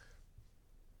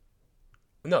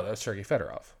 No, that was Sergei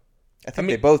Fedorov. I think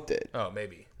they both did. Oh,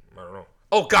 maybe. I don't know.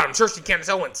 Oh, God, I'm searching Candace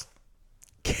Owens.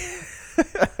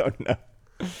 Oh, no.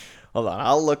 Hold on.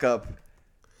 I'll look up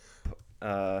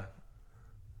Pavel.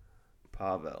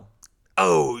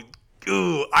 Oh,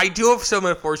 ooh, I do have some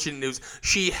unfortunate news.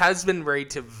 She has been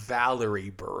married to Valerie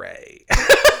Bure.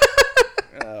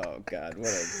 Oh, God.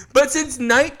 But since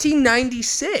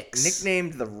 1996.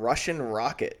 Nicknamed the Russian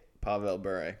Rocket, Pavel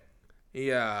Bure.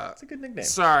 Yeah. That's a good nickname.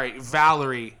 Sorry,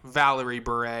 Valerie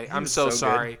Bure. I'm so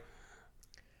sorry.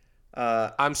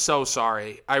 I'm so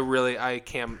sorry. I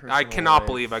cannot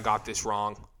believe I got this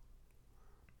wrong.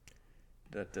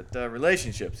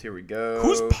 Relationships. Here we go.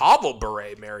 Who's Pavel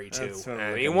Bure married to?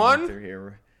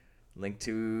 Anyone? Link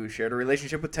to shared a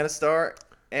relationship with tennis star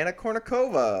Anna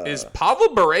Kournikova. Is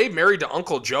Pavel Bure married to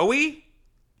Uncle Joey?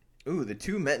 Ooh, the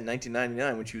two met in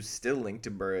 1999 when she was still linked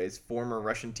to Bure's former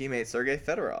Russian teammate Sergei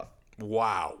Fedorov.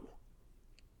 Wow.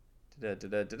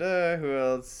 Who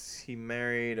else? He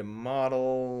married a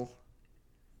model.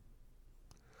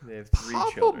 They have 3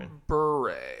 children. Pavel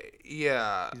Bure.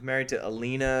 Yeah. He's married to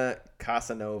Alina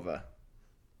Casanova.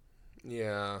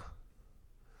 Yeah.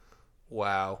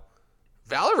 Wow.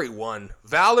 Valerie won.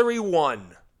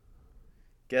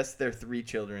 Guess their 3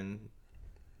 children's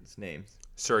names.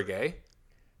 Sergei.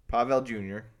 Pavel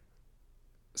Jr.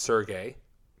 Sergei.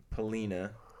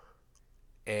 Polina.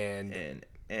 And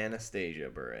Anastasia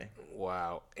Bure.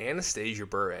 Wow. Anastasia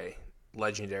Bure.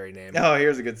 Legendary name. Oh,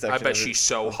 here's a good section. I bet she's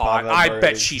so hot. I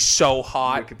bet she's so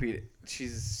hot. Wikipedia.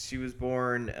 She was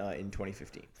born in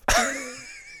 2015.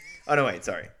 Oh, no, wait.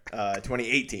 Sorry.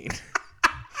 2018.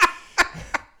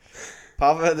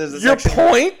 Pavel, there's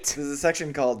a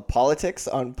section called Politics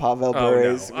on Pavel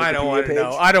Bure's Wikipedia I don't want to page.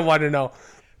 know. I don't want to know.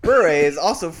 Bure is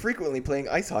also frequently playing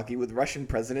ice hockey with Russian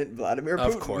President Vladimir Putin.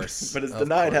 Of course. But is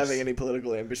denied having any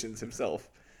political ambitions himself.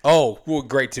 Oh, well,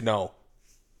 great to know.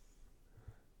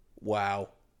 Wow.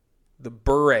 The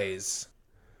Bures.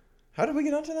 How did we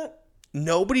get onto that?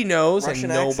 Nobody knows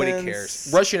Russian and nobody accents.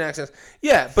 cares. Russian accents.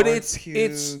 Yeah, but Florence Pugh,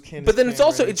 it's Candace but then it's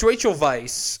also Cameron. it's Rachel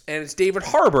Weisz and it's David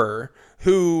Harbour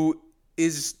who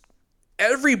is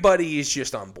everybody is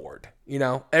just on board. You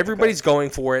know, everybody's going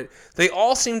for it. They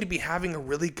all seem to be having a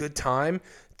really good time.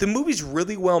 The movie's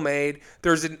really well made.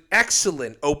 There's an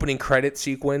excellent opening credit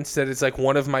sequence that is like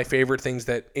one of my favorite things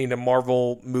that in a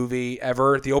Marvel movie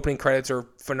ever. The opening credits are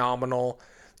phenomenal.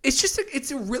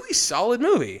 it's a really solid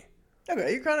movie.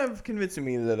 Okay, you're kind of convincing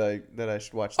me that I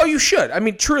should watch Oh, you should. I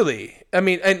mean, truly. I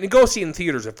mean, and go see it in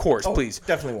theaters, of course, please.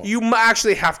 Definitely won't. You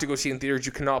actually have to go see it in theaters.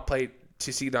 You cannot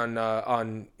see it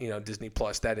on Disney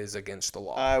Plus. That is against the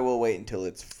law. I will wait until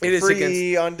it's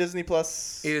free on Disney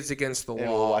Plus. It is against the law. And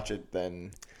we'll watch it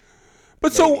then.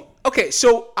 But maybe.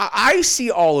 So I see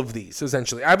all of these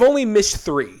essentially. I've only missed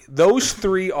 3. Those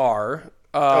 3 are.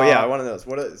 One of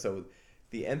those. So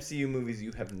the MCU movies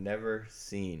you have never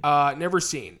seen. Never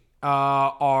seen.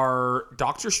 Are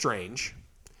Doctor Strange.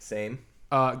 Same.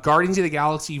 Guardians of the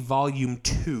Galaxy Volume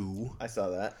 2. I saw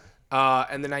that.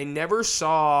 And then I never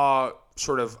saw,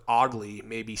 sort of oddly,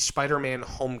 maybe Spider-Man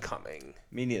Homecoming.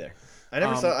 Me neither.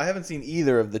 I haven't seen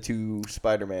either of the 2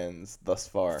 Spider-Mans thus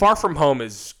far. Far From Home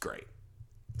is great.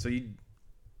 So you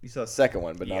saw the second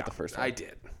one, but not the first one. I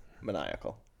did.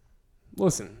 Maniacal.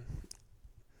 Listen.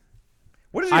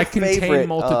 What is your favorite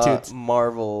multitudes.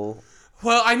 Marvel?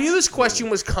 Well, I knew this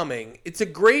question was coming. It's a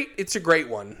great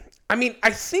one. I mean, I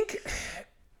think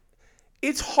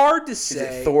it's hard to say.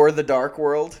 Is it Thor: The Dark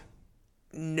World?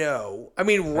 No. I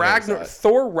mean,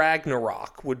 Thor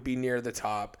Ragnarok would be near the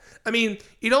top. I mean,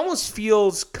 it almost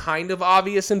feels kind of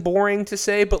obvious and boring to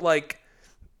say, but like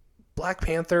Black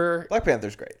Panther. Black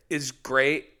Panther's great. Is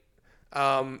great.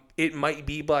 It might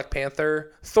be Black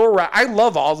Panther. I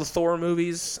love all the Thor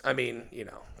movies. I mean,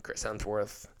 Chris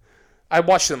Hemsworth. I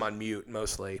watch them on mute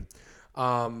mostly.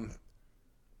 The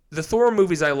Thor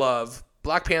movies I love.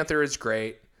 Black Panther is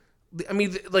great. I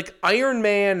mean, like Iron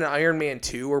Man and Iron Man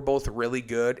 2 are both really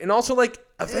good. And also like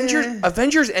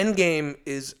Avengers Endgame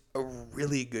is a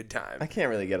really good time. I can't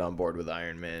really get on board with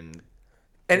Iron Man.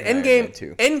 And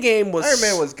Endgame was... Iron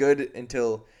Man was good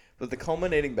but the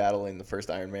culminating battle in the first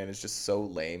Iron Man is just so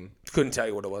lame. Couldn't tell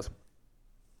you what it was.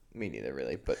 Me neither,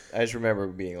 really. But I just remember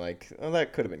being like, oh,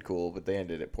 that could have been cool, but they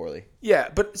ended it poorly. Yeah,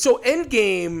 but so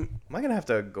Endgame... Am I going to have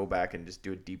to go back and just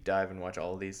do a deep dive and watch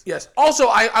all of these? Yes. Also,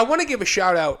 I want to give a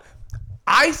shout out.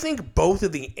 I think both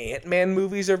of the Ant-Man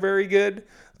movies are very good.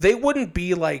 They wouldn't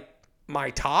be like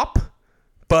my top,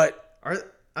 but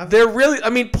they're really... I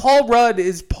mean, Paul Rudd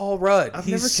is Paul Rudd.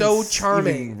 He's so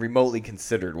charming. Even remotely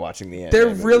considered watching the Ant-Man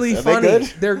movies. They're really funny. They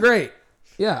good? They're great.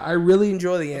 Yeah, I really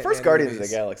enjoy the Ant-Man The first Guardians of the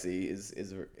Galaxy is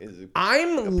a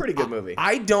pretty good movie.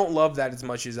 I don't love that as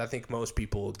much as I think most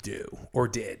people do or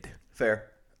did. Fair.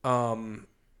 Did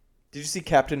you see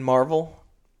Captain Marvel?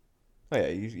 Oh yeah,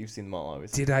 you've seen them all,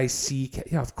 obviously. Did I see?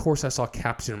 Yeah, of course I saw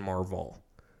Captain Marvel.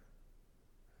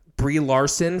 Brie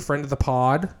Larson, friend of the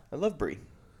pod. I love Brie.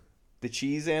 The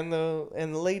cheese and the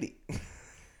lady. I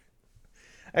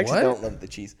actually don't love the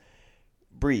cheese.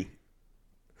 Brie.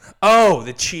 Oh,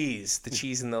 the cheese. The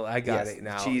cheese and I got it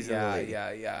now. Cheese and the lady.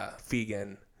 Yeah.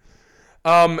 Vegan.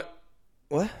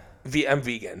 What? I'm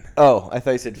vegan. Oh, I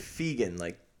thought you said vegan,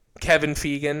 like Kevin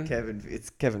Feige. It's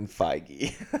Kevin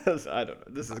Feige. I don't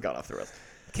know. This has gone off the rails.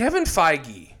 Kevin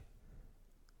Feige.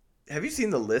 Have you seen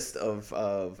the list of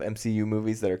MCU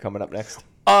movies that are coming up next?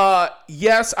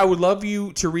 Yes, I would love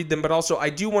you to read them, but also I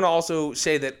do want to also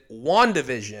say that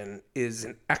WandaVision is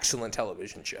an excellent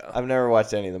television show. I've never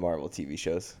watched any of the Marvel TV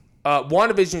shows.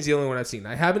 WandaVision is the only one I've seen.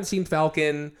 I haven't seen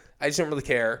Falcon. I just don't really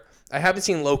care. I haven't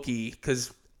seen Loki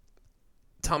because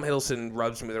Tom Hiddleston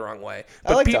rubs me the wrong way.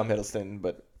 But I like Tom Hiddleston,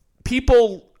 but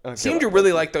people seem to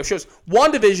really like those shows.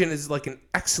 WandaVision is like an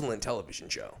excellent television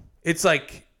show. It's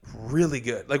like really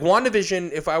good. Like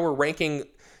WandaVision, if I were ranking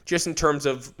just in terms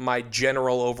of my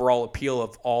general overall appeal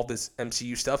of all this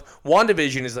MCU stuff,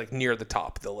 WandaVision is like near the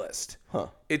top of the list. Huh.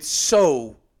 It's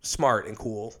so smart and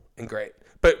cool and great.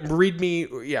 But read me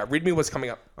what's coming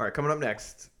up. All right, coming up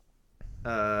next.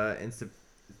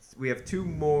 We have 3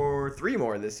 more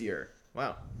this year.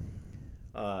 Wow.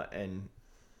 And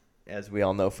as we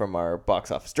all know from our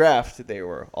box office draft, they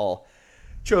were all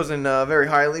chosen very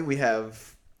highly. We've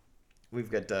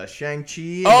got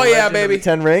Shang-Chi. Oh, yeah, baby.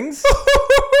 10 Rings.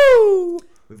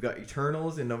 We've got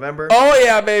Eternals in November. Oh,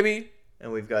 yeah, baby.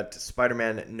 And we've got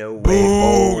Spider-Man No Way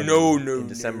Home in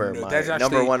December. No. That's actually,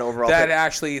 number 1 overall pick.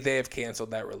 Actually, they have canceled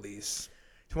that release.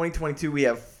 2022, we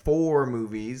have 4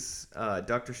 movies.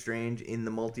 Doctor Strange in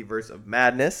the Multiverse of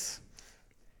Madness.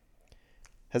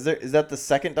 Is that the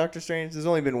second Doctor Strange? There's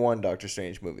only been 1 Doctor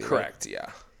Strange movie. Correct, right? Yeah.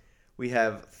 We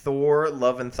have Thor,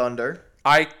 Love and Thunder.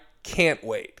 I can't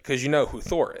wait, because you know who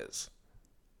Thor is.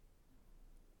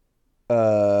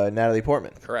 Natalie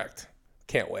Portman. Correct.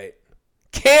 Can't wait.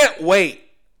 Can't wait!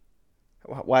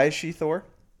 Why is she Thor?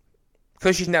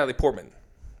 Because she's Natalie Portman.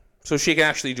 So she can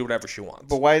actually do whatever she wants.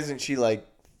 But why isn't she like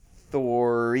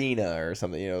Thorina or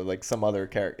something, like some other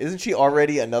character? Isn't she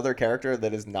already another character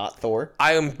that is not Thor?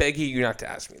 I am begging you not to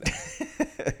ask me that.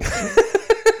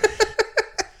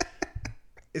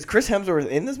 Is Chris Hemsworth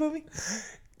in this movie?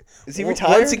 Is he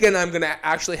retired? Once again, I'm going to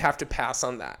actually have to pass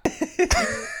on that.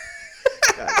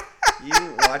 God,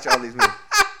 you watch all these movies.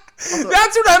 Also,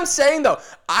 that's what I'm saying, though.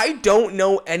 I don't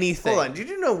know anything. Hold on. Did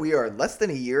you know we are less than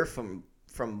a year from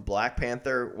Black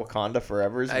Panther Wakanda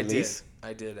Forever's release?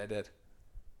 I did.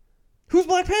 Who's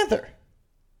Black Panther?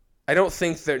 I don't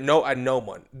think they're no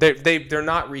one. They're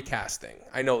not recasting.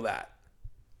 I know that.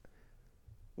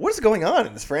 What is going on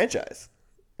in this franchise?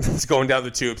 It's going down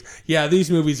the tubes. Yeah, these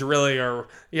movies really are.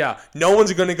 Yeah, no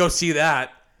one's going to go see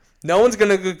that. No one's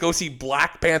going to go see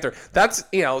Black Panther. That's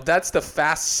the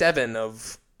Fast 7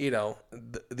 of the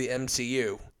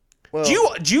MCU. Well,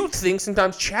 do you think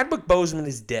sometimes Chadwick Boseman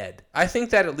is dead? I think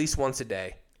that at least once a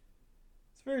day.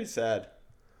 It's very sad.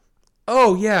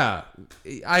 Oh yeah,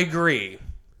 I agree.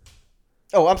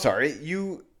 Oh, I'm sorry.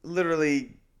 You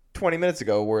literally 20 minutes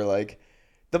ago were like,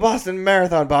 the Boston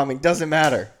Marathon bombing doesn't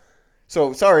matter.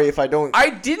 So sorry if I don't. I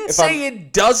didn't say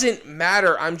it doesn't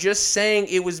matter. I'm just saying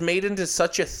it was made into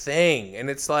such a thing, and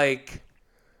it's like,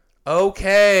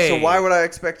 okay. So why would I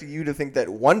expect you to think that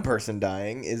one person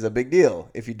dying is a big deal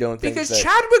if you don't think because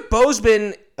Chadwick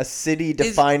Boseman a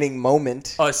city-defining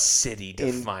moment. A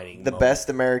city-defining moment. The best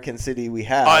American city we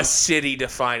have. A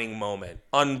city-defining moment.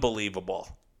 Unbelievable.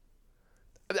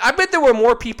 I bet there were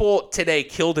more people today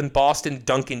killed in Boston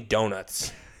Dunkin'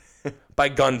 Donuts by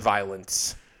gun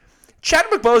violence.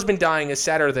 Chadwick Boseman dying is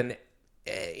sadder than,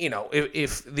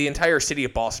 if the entire city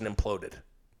of Boston imploded.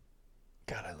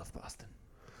 God, I love Boston.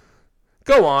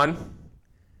 Go on.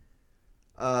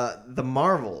 The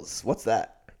Marvels. What's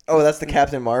that? Oh, that's the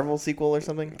Captain Marvel sequel or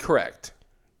something? Correct.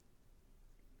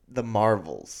 The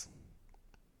Marvels.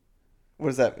 What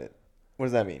does that mean? What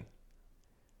does that mean?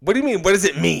 What do you mean? What does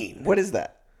it mean? What is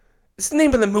that? It's the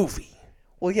name of the movie.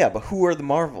 Well, yeah, but who are the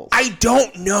Marvels? I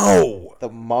don't know. The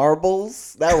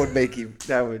Marbles? That would make you.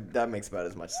 That makes about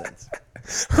as much sense.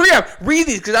 Hurry up, read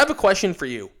these because I have a question for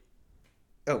you.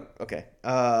 Oh, okay.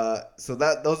 So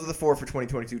those are the 4 for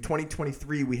 2022.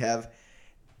 2023, we have.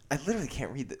 I literally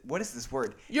can't read that. What is this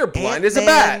word? You're blind as a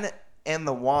bat. And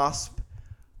the Wasp.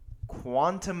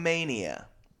 Quantumania.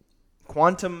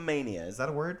 Quantumania. Is that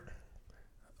a word?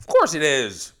 Of course it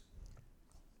is.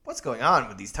 What's going on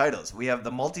with these titles? We have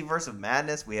the Multiverse of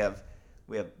Madness. We have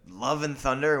Love and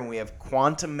Thunder, and we have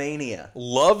Quantumania.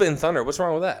 Love and Thunder. What's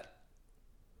wrong with that?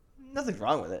 Nothing's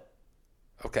wrong with it.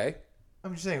 Okay.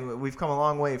 I'm just saying we've come a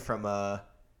long way from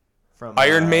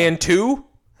Iron Man 2,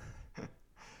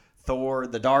 Thor: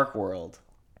 The Dark World.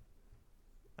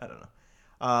 I don't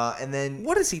know. And then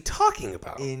what is he talking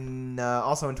about?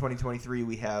 Also in 2023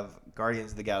 we have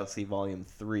Guardians of the Galaxy Volume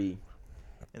 3,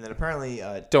 and then apparently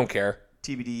don't care.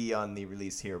 TBD on the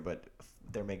release here, but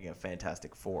they're making a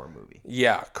Fantastic Four movie.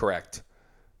 Yeah, correct.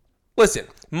 Listen,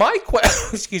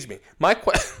 excuse me.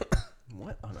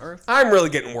 What on earth? I'm really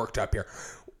getting worked up here.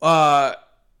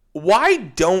 Why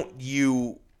don't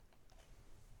you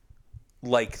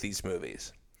like these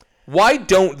movies? Why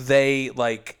don't they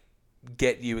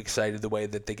get you excited the way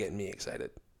that they get me excited?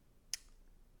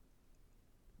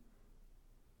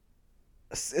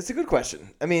 It's a good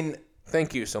question. I mean,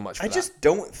 thank you so much for that. I just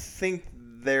don't think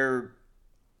they're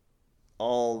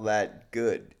all that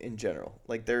good in general.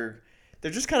 Like they're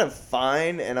just kind of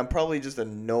fine, and I'm probably just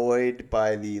annoyed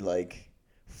by the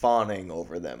fawning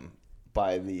over them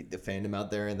by the fandom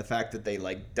out there, and the fact that they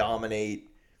dominate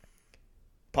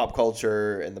pop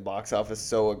culture and the box office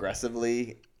so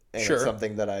aggressively, and sure. It's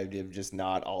something that I'm just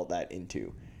not all that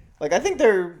into. I think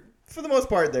they're, for the most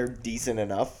part, they're decent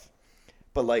enough,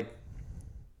 but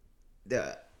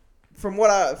from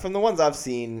the ones I've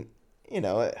seen,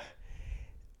 all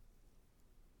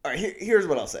right, here's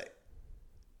what I'll say.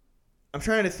 I'm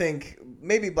trying to think.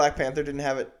 Maybe Black Panther didn't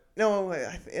have it. No,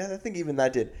 I think even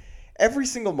that did. Every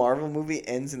single Marvel movie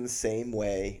ends in the same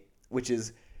way, which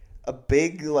is a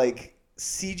big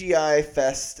CGI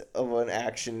fest of an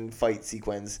action fight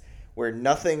sequence where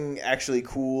nothing actually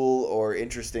cool or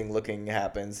interesting looking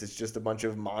happens. It's just a bunch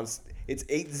of It's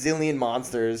 8 zillion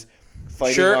monsters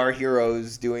fighting sure. our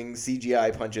heroes, doing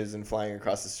CGI punches and flying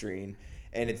across the screen.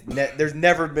 And there's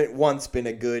never been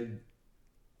a good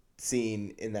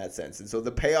scene in that sense. And so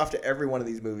the payoff to every one of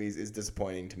these movies is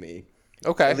disappointing to me.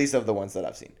 Okay. At least of the ones that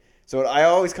I've seen. So I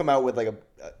always come out with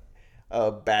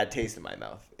a bad taste in my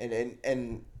mouth.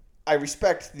 And I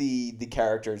respect the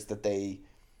characters that they,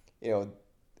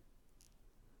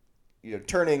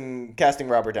 casting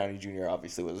Robert Downey Jr.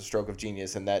 obviously was a stroke of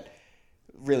genius, and that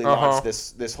really launched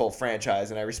this whole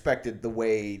franchise. And I respected the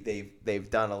way they've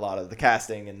done a lot of the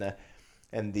casting and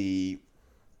the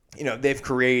they've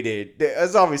created.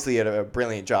 It's obviously a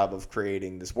brilliant job of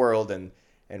creating this world and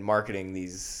and marketing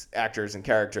these actors and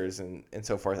characters and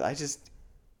so forth.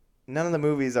 None of the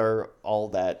movies are all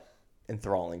that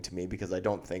enthralling to me because I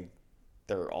don't think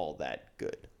they're all that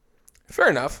good. Fair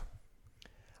enough.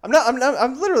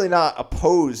 I'm literally not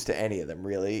opposed to any of them,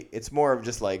 really. It's more of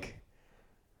just like...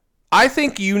 I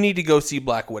think you need to go see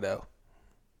Black Widow.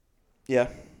 Yeah.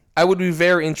 I would be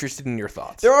very interested in your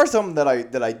thoughts. There are some that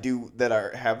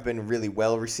have been really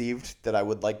well received that I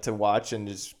would like to watch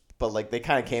but like they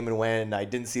kind of came and went and I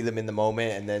didn't see them in the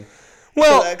moment and then...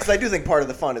 Well, because I do think part of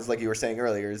the fun is, like you were saying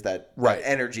earlier, is that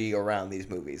energy around these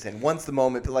movies. And once the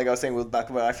moment, like I was saying with Black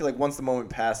Widow, I feel like once the moment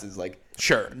passes, like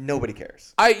nobody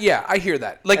cares. I hear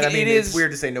that. Like it's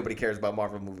weird to say nobody cares about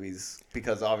Marvel movies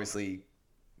because obviously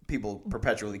people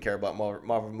perpetually care about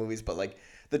Marvel movies, but like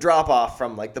the drop off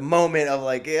from like the moment of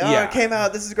like it came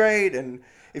out, this is great, and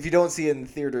if you don't see it in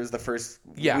theaters the first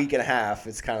week and a half,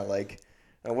 it's kind of like,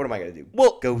 what am I gonna do?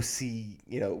 Well, go see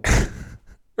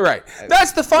Right.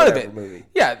 That's the fun of it. Movie.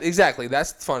 Yeah, exactly.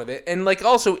 That's the fun of it. And like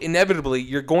also inevitably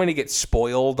you're going to get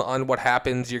spoiled on what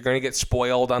happens. You're going to get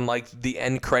spoiled on like the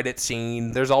end credit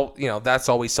scene. There's that's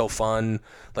always so fun.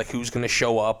 Like who's going to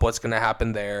show up, what's going to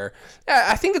happen there.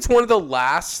 I think it's one of the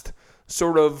last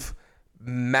sort of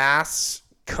mass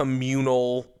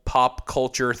communal pop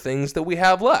culture things that we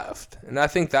have left. And I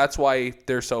think that's why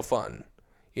they're so fun,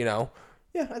 Yeah,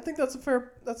 I think that's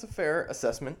a fair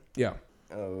assessment. Yeah.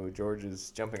 Oh, George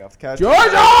is jumping off the couch. George!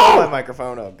 Oh! My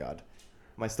microphone. Oh, God.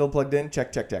 Am I still plugged in?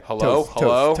 Check. Hello?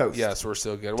 Hello? Toast. Yes, we're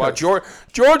still good. Wow,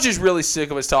 George is really sick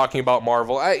of us talking about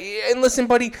Marvel. And listen,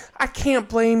 buddy, I can't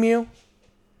blame you.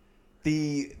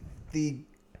 The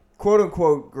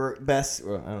quote-unquote best...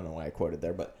 Well, I don't know why I quoted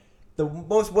there, but the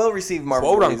most well-received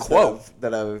Marvel movies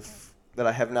that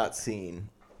I have not seen.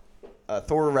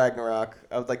 Thor Ragnarok.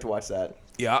 I would like to watch that.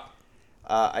 Yeah.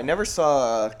 I never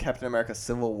saw Captain America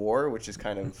Civil War, which is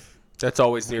kind of... That's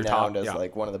always near top. As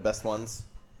like one of the best ones.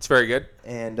 It's very good.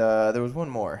 And there was one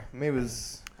more. Maybe it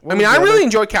was... I really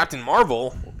enjoy Captain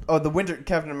Marvel. Oh,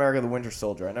 Captain America the Winter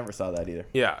Soldier. I never saw that either.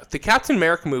 Yeah, the Captain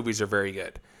America movies are very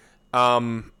good.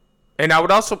 And I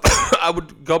would also... I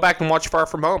would go back and watch Far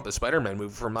From Home, the Spider-Man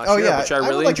movie from last year, which I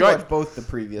really enjoyed. I would like to watch both the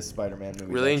previous Spider-Man movies.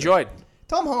 Really enjoyed.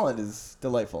 Tom Holland is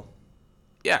delightful.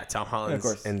 Yeah, Tom Holland of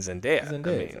course. And Zendaya.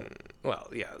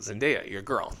 Zendaya, your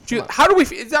girl.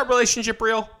 Is that relationship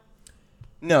real?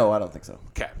 No, I don't think so.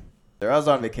 Okay. I was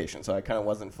on vacation, so I kind of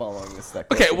wasn't following this that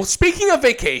closely. Okay, well, speaking of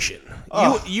vacation,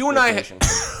 you and vacation.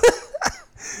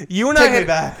 You and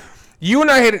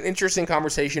I had an interesting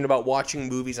conversation about watching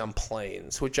movies on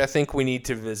planes, which I think we need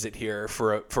to visit here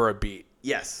for a beat.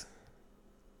 Yes.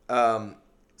 So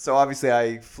obviously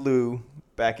I flew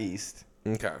back east.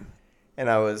 Okay. And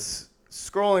I was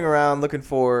scrolling around looking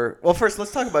for... Well, first,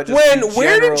 let's talk about just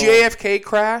where did JFK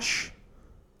crash?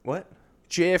 What?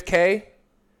 JFK?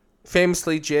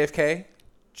 Famously JFK?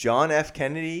 John F.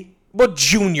 Kennedy? Well,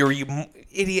 Junior, you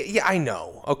idiot. Yeah, I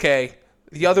know. Okay.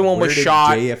 The other one was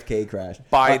shot... JFK crash?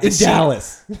 By in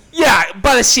Dallas. Yeah,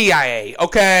 by the CIA,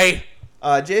 okay?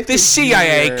 JFK the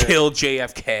CIA killed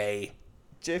JFK.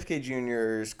 JFK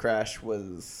Jr.'s crash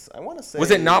was, I want to say... Was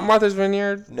it not Martha's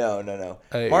Vineyard? No.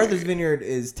 Martha's Vineyard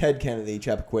is Ted Kennedy,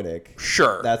 Chappaquiddick.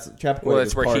 Sure. That's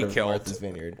where he killed Martha's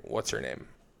Vineyard. What's her name?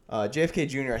 JFK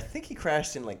Jr., I think he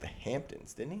crashed in, like, the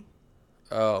Hamptons, didn't he?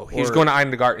 Oh, he was going to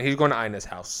Ina Garten. He was going to Ina's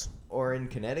house. Or in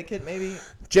Connecticut, maybe?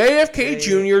 JFK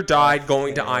Jr. died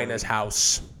going to Ina's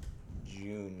house.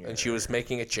 Jr. And she was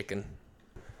making a chicken.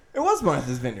 It was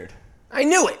Martha's Vineyard. I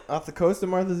knew it. Off the coast of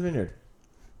Martha's Vineyard.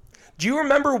 Do you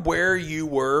remember where you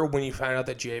were when you found out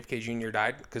that JFK Jr.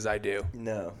 died? Because I do.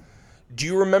 No. Do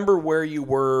you remember where you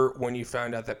were when you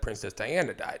found out that Princess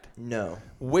Diana died? No.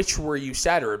 Which were you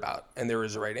sadder about? And there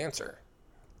was a right answer.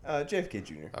 JFK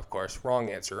Jr. Of course. Wrong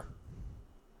answer.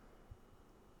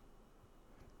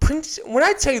 When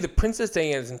I tell you that Princess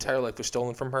Diana's entire life was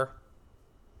stolen from her.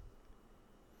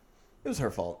 It was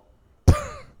her fault.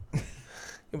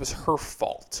 It was her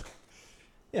fault.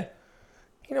 Yeah.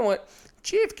 You know what?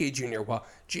 JFK Jr. Well,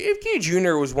 JFK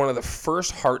Jr. was one of the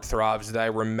first heartthrobs that I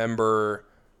remember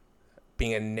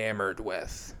being enamored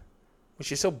with,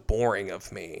 which is so boring of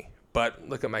me. But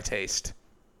look at my taste.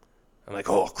 I'm like,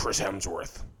 oh, Chris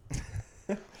Hemsworth.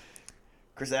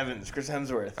 Chris Evans, Chris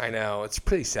Hemsworth. I know. It's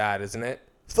pretty sad, isn't it?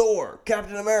 Thor,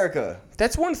 Captain America.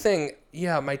 That's one thing.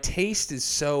 Yeah, my taste is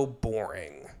so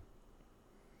boring.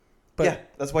 But yeah,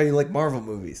 that's why you like Marvel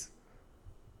movies.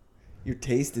 Your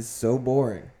taste is so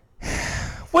boring.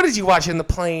 What did you watch in the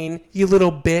plane, you little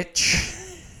bitch?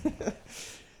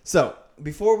 So,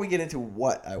 before we get into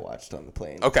what I watched on the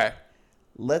plane, okay,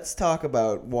 let's talk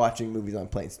about watching movies on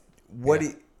planes.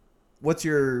 What's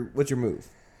your move?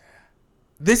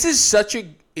 This is such a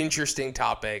interesting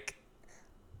topic.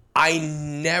 I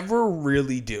never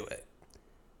really do it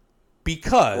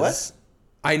because What?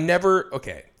 I never.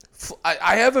 Okay,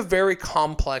 I have a very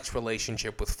complex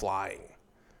relationship with flying.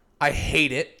 I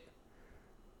hate it.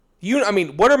 I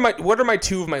mean, what are my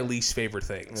two of my least favorite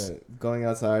things? Going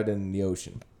outside in the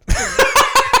ocean.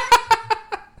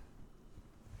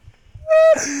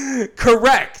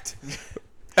 Correct.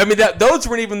 I mean those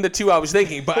weren't even the two I was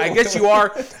thinking, but I guess you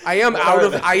are. I am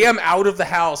out of the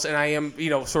house, and I am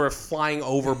sort of flying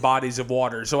over bodies of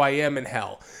water, so I am in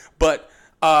hell. But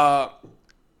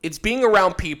it's being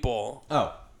around people.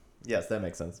 Oh, yes, that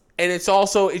makes sense. And it's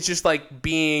just like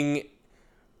being,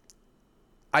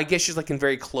 I guess, just like in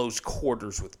very close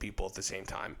quarters with people at the same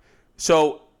time.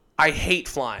 So I hate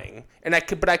flying,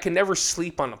 but I can never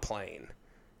sleep on a plane.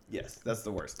 Yes, that's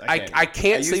the worst. I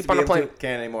can't sleep on a plane.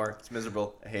 Can't anymore. It's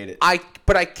miserable. I hate it.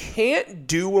 But I can't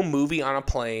do a movie on a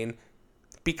plane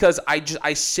because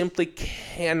I simply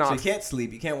cannot. So you can't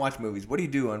sleep. You can't watch movies. What do you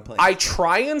do on planes? I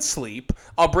try and sleep.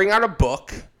 I'll bring out a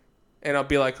book, and I'll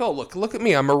be like, "Oh, look at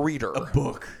me. I'm a reader." A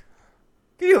book.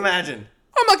 Can you imagine?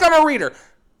 I'm a reader.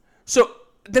 So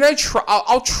then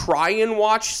I'll try and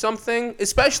watch something,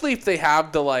 especially if they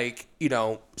have the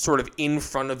sort of in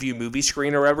front of you movie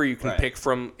screen or whatever you can pick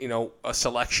from, a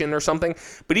selection or something.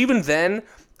 But even then,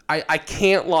 I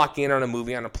can't lock in on a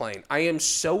movie on a plane. I am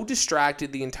so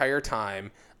distracted the entire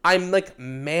time. I'm like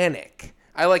manic.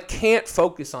 I can't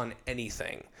focus on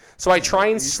anything. So I try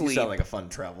and sleep. You sound like a fun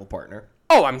travel partner.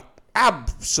 Oh, I'm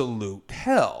absolute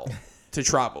hell to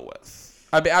travel with.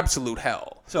 I'm absolute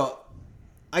hell. So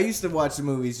I used to watch the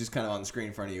movies just kind of on the screen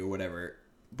in front of you or whatever,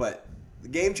 but the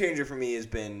game changer for me has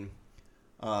been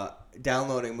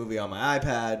downloading a movie on my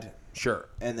iPad. Sure.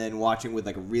 And then watching with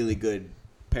a really good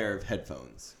pair of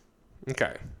headphones.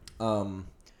 Okay. And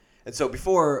so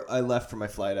before I left for my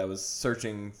flight, I was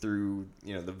searching through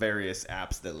the various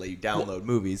apps that let you download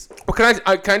movies. Well, can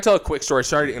I tell a quick story?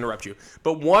 Sorry to interrupt you,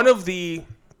 but one of the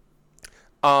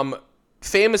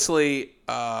famously.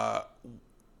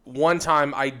 One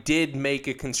time I did make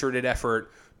a concerted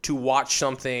effort to watch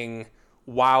something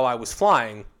while I was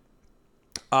flying.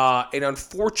 And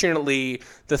unfortunately,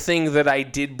 the thing that I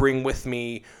did bring with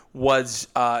me was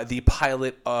the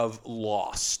pilot of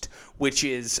Lost, which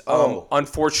is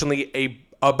unfortunately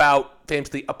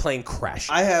famously a plane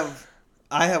crash. I have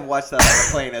watched that on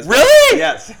a plane as well. Really?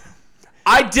 Yes.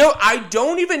 I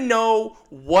don't even know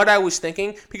what I was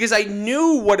thinking because I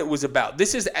knew what it was about.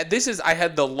 This is I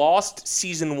had the Lost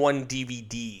season 1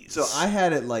 DVDs. So I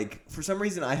had it for some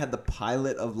reason I had the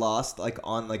pilot of Lost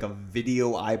on a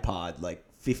video iPod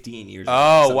 15 years ago.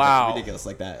 Oh, wow. Ridiculous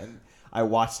like that. And I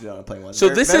watched it on a plane once. So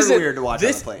this isn't weird to watch on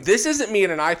a plane. This isn't me in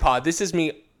an iPod. This is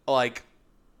me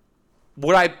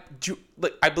what I do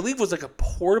I believe was a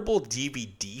portable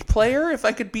DVD player, if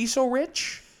I could be so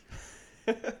rich.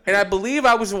 And I believe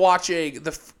I was watching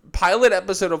the pilot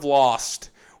episode of Lost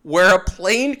where a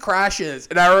plane crashes,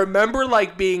 and I remember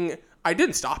I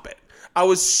didn't stop it. I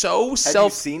was so Have you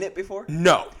seen it before?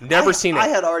 No, never seen it. I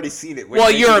had already seen it.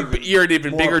 Well, you're an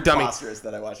even bigger dummy.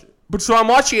 That I watched it. But so I'm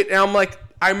watching it, and I'm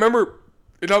I remember,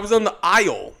 and I was on the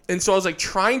aisle, and so I was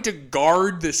trying to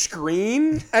guard the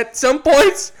screen at some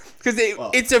points because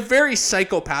it's a very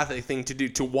psychopathic thing to do,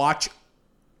 to watch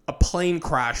a plane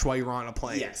crash while you're on a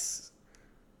plane. Yes.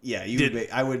 Yeah,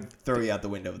 I would throw you out the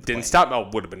window. Didn't stop me. Oh,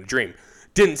 would have been a dream.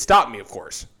 Didn't stop me, of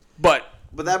course. But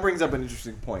that brings up an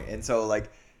interesting point. And so,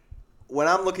 when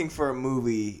I'm looking for a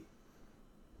movie,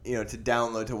 to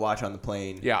download to watch on the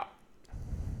plane. Yeah.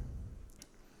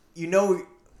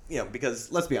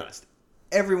 Because let's be honest,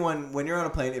 everyone, when you're on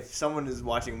a plane, if someone is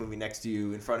watching a movie next to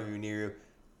you, in front of you, near you.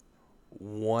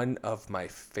 One of my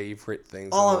favorite things in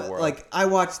the world. I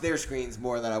watch their screens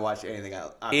more than I watch anything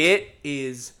else. It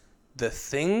is the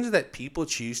things that people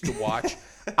choose to watch.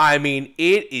 I mean,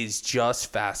 it is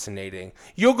just fascinating.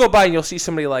 You'll go by and you'll see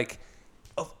somebody of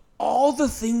all the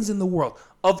things in the world,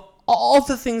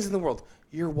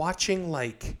 you're watching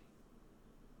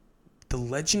The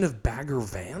Legend of Bagger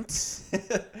Vance?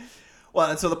 Well,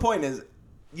 and so the point is,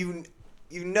 you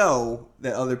know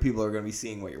that other people are going to be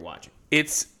seeing what you're watching.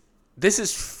 This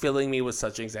is filling me with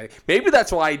such anxiety. Maybe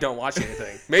that's why I don't watch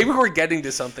anything. Maybe we're getting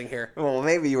to something here. Well,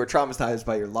 maybe you were traumatized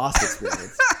by your Lost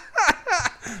experience.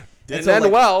 Didn't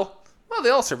end well. Well, they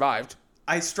all survived.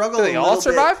 I struggle. Do they all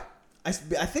survive? I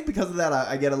think because of that,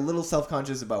 I get a little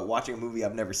self-conscious about watching a movie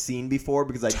I've never seen before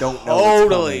because I don't know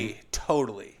what's coming.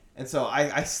 Totally. And so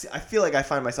I feel like I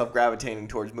find myself gravitating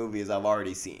towards movies I've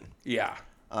already seen. Yeah.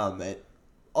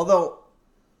 Although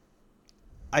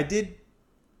I did,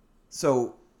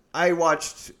 so I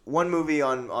watched one movie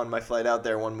on my flight out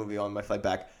there, one movie on my flight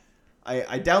back.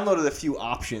 I downloaded a few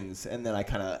options, and then I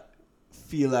kind of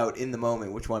feel out in the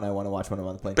moment which one I want to watch when I'm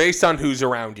on the plane. Based on who's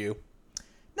around you.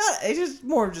 No, it's just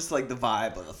more of just like the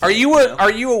vibe of the flight.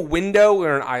 Are you a window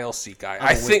or an aisle seat guy?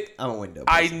 I'm a window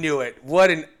person. I knew it.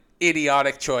 What an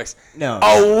idiotic choice. No.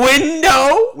 A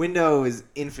window? Window is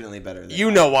infinitely better than You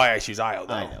know why I choose aisle,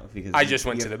 though. I know. Because I just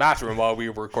went to the bathroom while we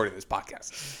were recording this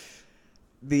podcast.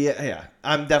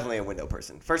 I'm definitely a window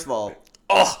person. First of all,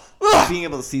 being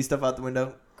able to see stuff out the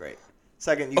window, great.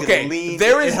 Second, you can lean.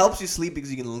 It helps you sleep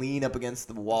because you can lean up against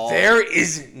the wall. There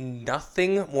is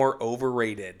nothing more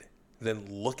overrated than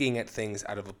looking at things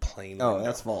out of a plane window. Oh,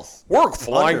 that's false. We're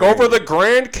flying over the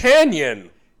Grand Canyon.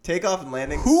 Takeoff and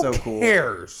landing Who so cool. Who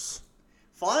cares?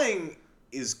 Flying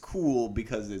is cool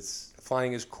because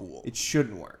Flying is cool. It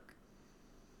shouldn't work.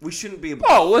 We shouldn't be able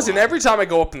to listen, every time I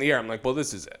go up in the air, I'm like, well,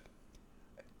 this is it.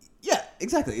 Yeah,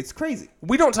 exactly. It's crazy.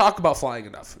 We don't talk about flying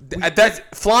enough.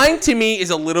 Flying to me is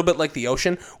a little bit like the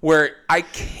ocean, where I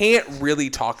can't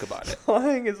really talk about it.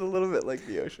 Flying is a little bit like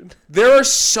the ocean. There are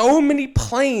so many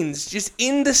planes just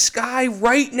in the sky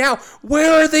right now.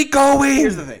 Where are they going?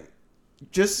 Here's the thing.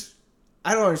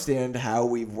 I don't understand how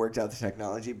we've worked out the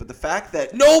technology, but the fact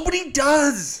that... Nobody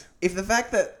does! If the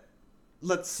fact that,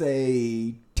 let's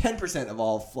say, 10% of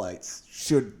all flights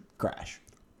should crash.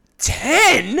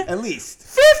 10? At least.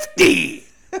 50!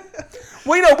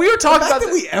 Wait, no, we were talking about... The fact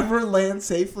that we ever land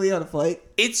safely on a flight?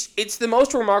 It's the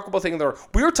most remarkable thing in the world.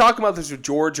 We were talking about this with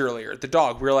George earlier, the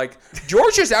dog. We were like,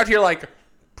 George is out here like,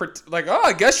 oh,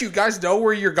 I guess you guys know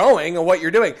where you're going and what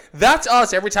you're doing. That's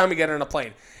us every time we get on a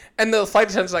plane. And the flight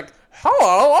attendant's like,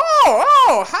 hello,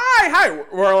 hi.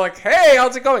 We're like, hey,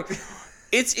 how's it going?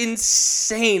 It's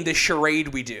insane, the charade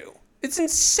we do. It's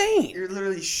insane. You're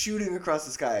literally shooting across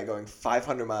the sky going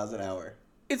 500 miles an hour.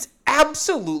 It's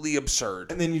absolutely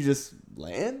absurd. And then you just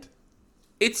land?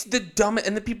 It's the dumbest,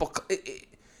 and the people...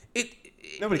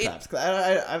 Nobody claps.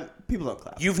 People don't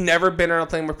clap. You've never been on a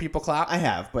plane where people clap? I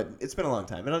have, but it's been a long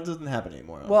time. It doesn't happen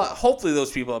anymore. Well, hopefully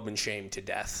those people have been shamed to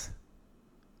death.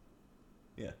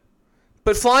 Yeah.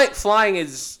 But flying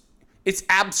is... It's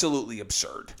absolutely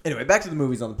absurd. Anyway, back to the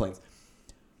movies on the planes.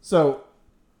 So...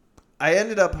 I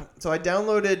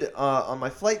downloaded, on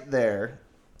my flight there,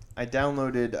 I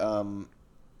downloaded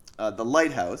The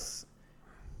Lighthouse,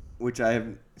 which I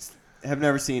have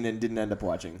never seen and didn't end up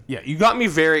watching. Yeah, you got me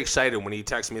very excited when he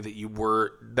texted me that you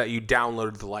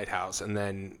downloaded The Lighthouse and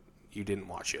then you didn't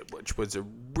watch it, which was a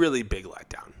really big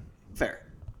letdown. Fair.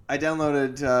 I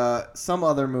downloaded some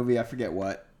other movie, I forget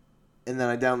what, and then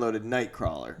I downloaded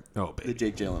Nightcrawler, the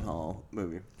Jake Gyllenhaal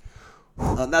movie.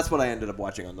 That's what I ended up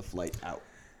watching on the flight out.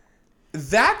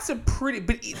 That's a pretty...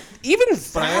 But even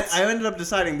that... But I ended up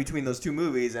deciding between those two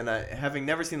movies, and having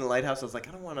never seen The Lighthouse, I was like,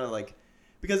 I don't want to, like...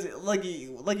 Because, like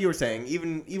you were saying,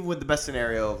 even with the best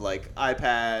scenario of, like,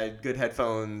 iPad, good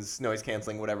headphones, noise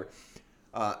canceling, whatever,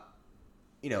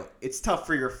 it's tough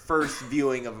for your first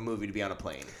viewing of a movie to be on a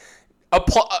plane.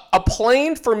 A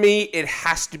plane, for me, it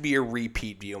has to be a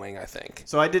repeat viewing, I think.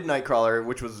 So I did Nightcrawler,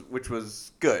 which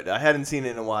was good. I hadn't seen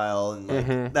it in a while,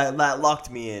 and that locked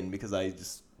me in because I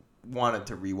just... wanted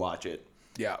to rewatch it.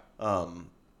 Yeah.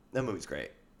 That movie's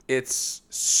great. It's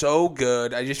so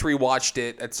good. I just rewatched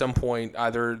it at some point,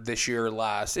 either this year or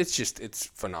last. It's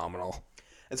phenomenal.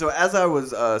 And so as I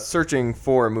was searching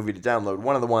for a movie to download,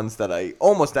 one of the ones that I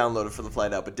almost downloaded for the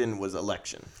flight out but didn't was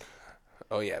Election.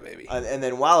 Oh, yeah, baby. And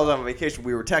then while I was on vacation,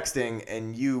 we were texting,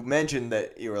 and you mentioned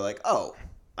that you were like, oh,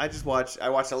 I watched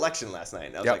Election last night.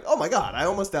 And I was like, oh, my God, I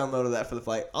almost downloaded that for the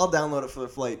flight. I'll download it for the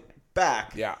flight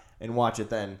back and watch it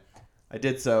then. I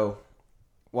did so,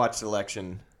 watched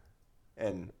Election,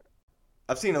 and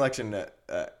I've seen Election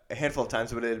a handful of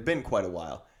times, but it had been quite a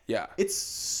while. Yeah. It's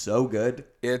so good.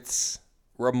 It's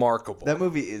remarkable. That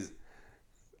movie is...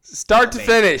 Start to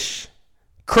finish.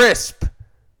 Crisp.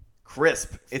 It's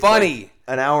funny. Like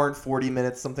an hour and 40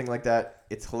 minutes, something like that.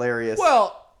 It's hilarious.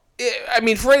 Well,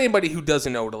 for anybody who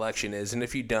doesn't know what Election is, and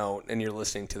if you don't, and you're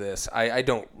listening to this, I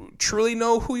don't truly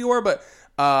know who you are, but...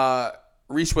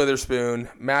 Reese Witherspoon,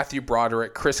 Matthew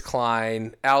Broderick, Chris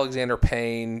Klein, Alexander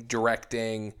Payne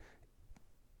directing.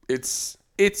 It's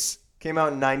came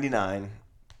out in 99.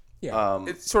 Yeah.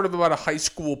 It's sort of about a high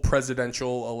school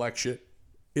presidential election.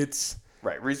 It's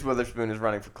right. Reese Witherspoon is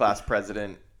running for class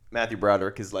president. Matthew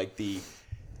Broderick is like the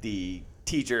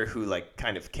teacher who like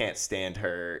kind of can't stand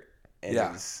her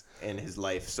and his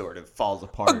life sort of falls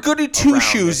apart. A goody two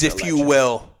shoes, if you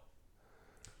will.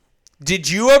 Did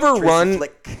you ever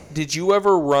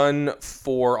run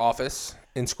for office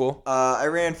in school? I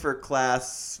ran for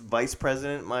class vice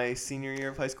president my senior year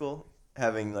of high school.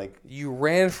 You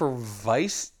ran for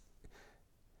vice?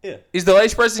 Yeah. Is the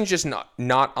vice president just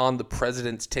not on the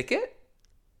president's ticket?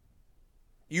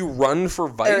 You run for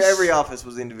vice? Every office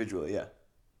was individual, yeah.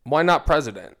 Why not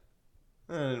president?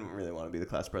 I didn't really want to be the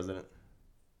class president.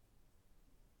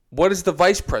 What does the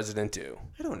vice president do?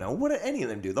 I don't know. What do any of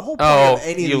them do? The whole point of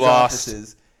any of these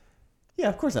offices. Yeah,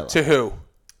 of course I lost. To who?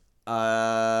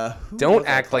 Don't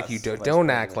act like you don't. Don't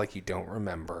act like you don't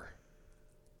remember.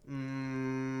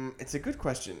 It's a good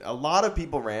question. A lot of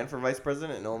people ran for vice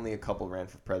president, and only a couple ran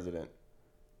for president.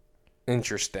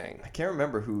 Interesting. I can't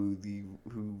remember who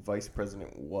vice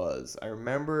president was. I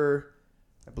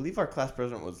believe our class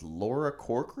president was Laura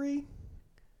Corkery.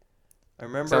 I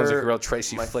remember. Sounds like a real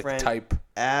Tracy Flick type.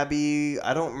 Abby.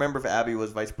 I don't remember if Abby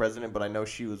was vice president, but I know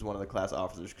she was one of the class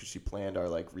officers because she planned our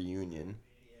reunion.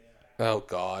 Oh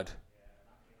God.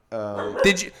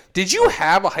 Did you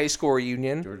have a high school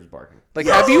reunion? George is barking.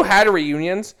 Have you had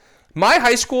reunions? My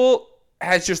high school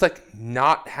has just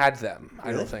not had them.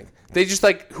 Really? I don't think they just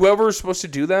whoever was supposed to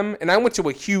do them. And I went to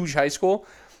a huge high school,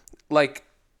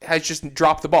 has just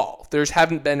dropped the ball. There's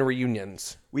haven't been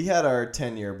reunions. We had our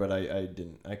 10-year, but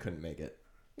I couldn't make it.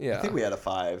 Yeah, I think we had a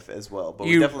 5 as well. But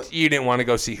you didn't want to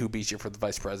go see who beat you for the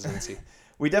vice presidency.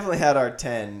 We definitely had our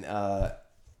 10 a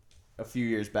few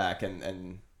years back,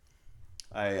 and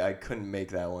I couldn't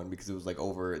make that one because it was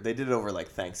over. They did it over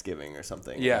Thanksgiving or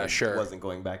something. Yeah, sure. It wasn't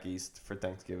going back east for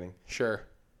Thanksgiving. Sure.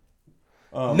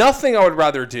 Nothing I would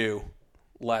rather do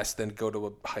less than go to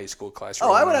a high school class.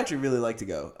 Oh, I would actually really like to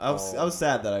go. I was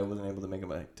sad that I wasn't able to make it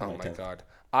to my 10th. My God.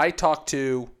 I talked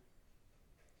to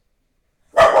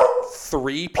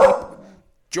 3 people.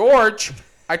 George,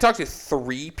 I talked to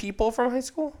 3 people from high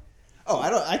school. Oh,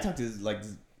 I talked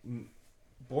to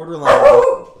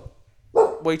borderline.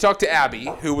 Well, you talked to Abby,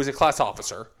 who was a class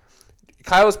officer.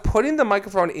 Kyle was putting the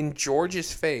microphone in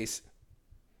George's face.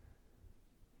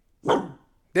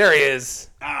 There he is.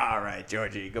 All right,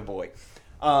 Georgie, good boy.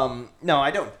 No,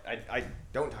 I don't. I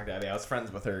don't talk to Abby. I was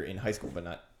friends with her in high school, but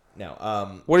not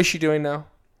now. What is she doing now?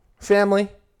 Family?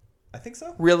 I think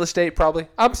so. Real estate, probably.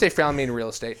 I would say family and real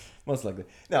estate. Most likely.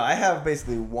 No, I have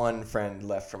basically one friend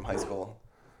left from high school,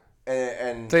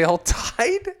 and they all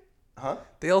died. Huh?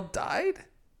 They all died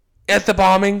at the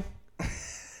bombing.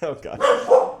 Oh God,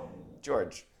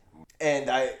 George. And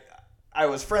I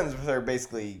was friends with her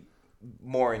basically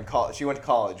more in college. She went to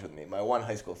college with me. My one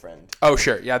high school friend. Oh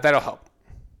sure, yeah, that'll help.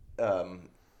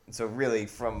 So really,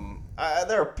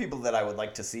 there are people that I would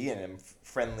like to see and am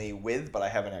friendly with, but I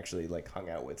haven't actually hung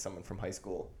out with someone from high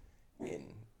school in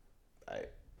I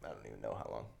don't even know how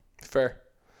long. Fair.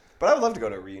 But I would love to go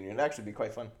to a reunion. It'd actually be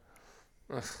quite fun.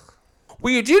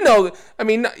 Well, you do know. I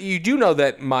mean, you do know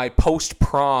that my post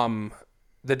prom,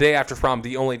 the day after prom,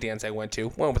 the only dance I went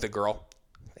with a girl.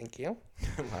 Thank you.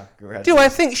 Wow, do I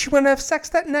think she wouldn't have sex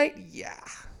that night? Yeah.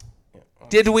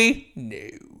 Did we? No.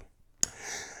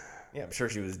 Yeah, I'm sure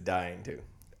she was dying too.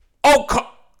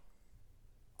 Oh,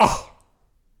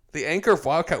 the anchor of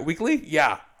Wildcat Weekly?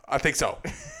 Yeah, I think so.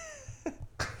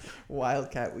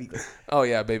 Wildcat Weekly. Oh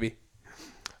yeah, baby.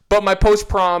 But my post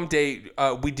prom date,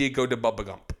 we did go to Bubba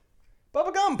Gump.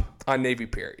 Bubba Gump On Navy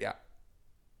Pier, yeah.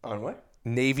 On what?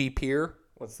 Navy Pier.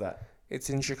 What's that? It's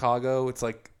in Chicago. It's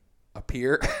like a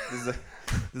pier. There's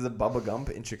a Bubba Gump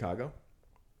in Chicago?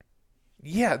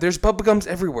 Yeah, there's Bubba Gumps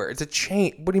everywhere. It's a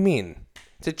chain. What do you mean?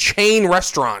 It's a chain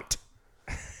restaurant.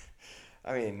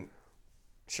 I mean,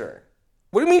 sure.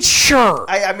 What do you mean, sure?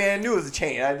 I mean, I knew it was a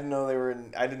chain. I didn't know they were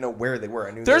I didn't know where they were.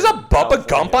 I knew there's a Bubba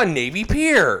Gump on Navy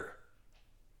Pier.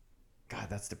 God,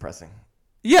 that's depressing.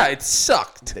 Yeah, it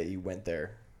sucked that you went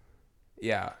there.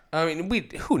 Yeah, I mean,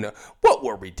 who knows? What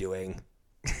were we doing?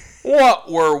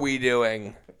 What were we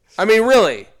doing? I mean,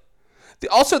 really.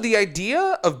 Also, the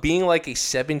idea of being like a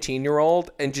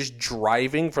 17-year-old and just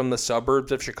driving from the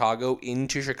suburbs of Chicago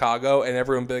into Chicago and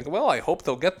everyone being like, well, I hope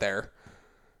they'll get there.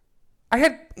 I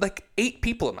had 8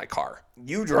 people in my car.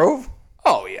 You drove?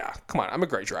 Oh, yeah. Come on. I'm a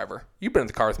great driver. You've been in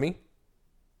the car with me.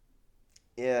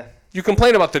 Yeah. You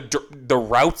complain about the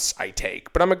routes I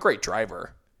take, but I'm a great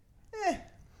driver.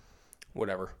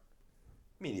 Whatever.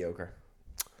 Mediocre.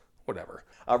 Whatever.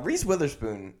 Reese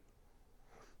Witherspoon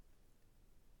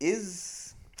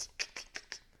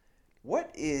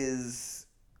What is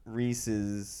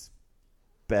Reese's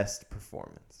best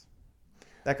performance?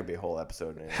 That could be a whole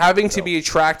episode. Having to be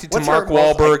attracted to Mark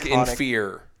Wahlberg in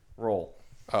Fear. Role.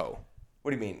 Oh.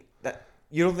 What do you mean?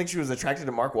 You don't think she was attracted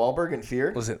to Mark Wahlberg in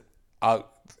Fear? Listen,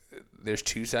 there's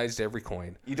 2 sides to every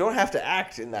coin. You don't have to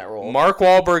act in that role. Mark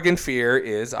Wahlberg in Fear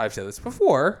is, I've said this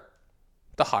before,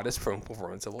 the hottest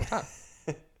performance of all time.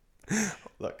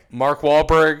 Look. Mark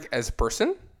Wahlberg as a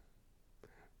person,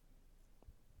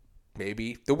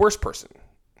 maybe the worst person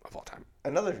of all time.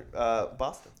 Another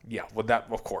Boston. Yeah, well, that,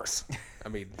 of course. I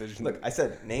mean, there's Look, I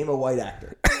said name a white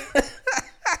actor.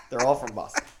 They're all from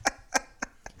Boston.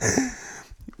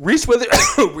 Reese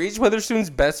Witherspoon's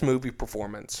best movie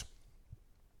performance.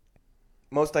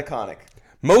 Most iconic.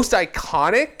 Most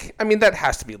iconic? I mean, that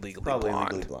has to be Legally Probably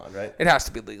Blonde. Legally Blonde, right? It has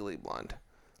to be Legally Blonde.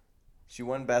 She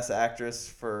won Best Actress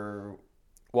for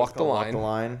Walk the Line. Walk the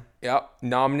Line. Yep.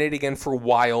 Nominated again for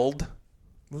Wild.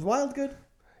 Was Wild good?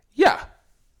 Yeah.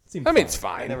 Seemed I mean, fine. it's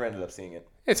fine. I never ended up seeing it.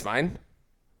 It's fine.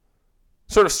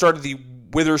 Sort of started the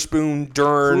Witherspoon,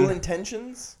 Dern. Cruel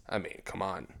Intentions? I mean, come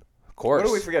on. Of course. What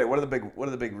do we forget? What are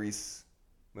the big Reese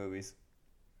movies?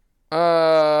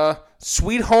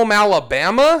 Sweet Home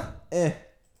Alabama?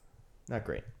 Not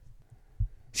great.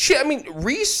 Shit, I mean,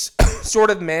 Reese sort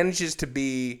of manages to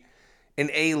be an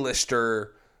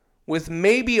A-lister with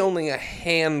maybe only a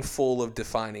handful of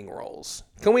defining roles.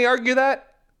 Can we argue that?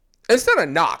 It's not a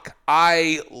knock.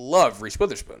 I love Reese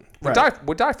Witherspoon. Would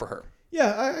die for her.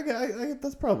 Yeah, I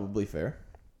that's probably fair.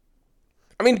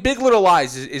 I mean, Big Little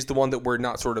Lies is the one that we're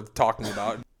not sort of talking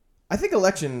about. I think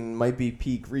Election might be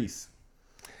peak Reese.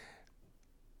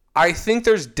 I think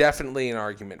there's definitely an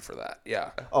argument for that.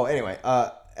 Yeah. Oh, anyway,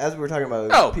 as we were talking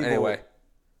about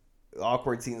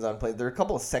awkward scenes on plane, there are a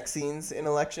couple of sex scenes in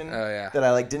Election that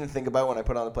I didn't think about when I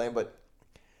put on the plane, but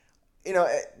you know,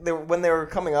 when they were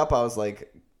coming up, I was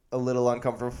like a little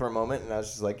uncomfortable for a moment, and I was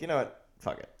just like, you know what,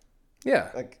 fuck it. Yeah.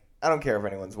 Like, I don't care if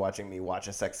anyone's watching me watch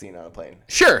a sex scene on a plane.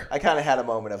 Sure. I kind of had a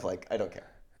moment of like, I don't care.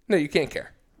 No, you can't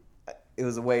care. It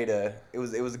was a way to. It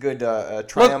was a good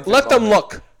triumph. Let them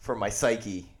look for my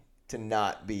psyche to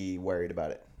not be worried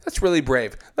about it. That's really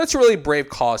brave. That's a really brave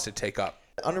cause to take up.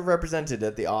 Underrepresented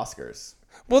at the Oscars.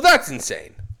 Well, that's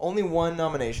insane. Only one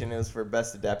nomination. It was for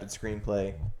Best Adapted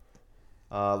Screenplay.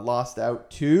 Lost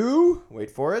out to, wait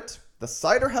for it, The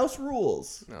Cider House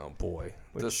Rules. Oh, boy.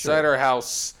 The Cider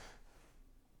House.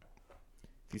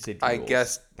 If you say drools, I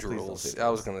guess drools. I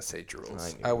was going to say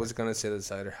drools. I was going to say The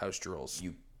Cider House drools.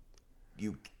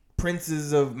 You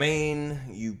princes of Maine,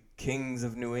 you kings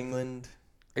of New England.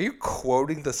 Are you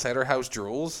quoting The Cider House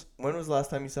drools? When was the last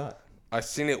time you saw it? I've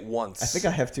seen it once. I think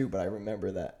I have too, but I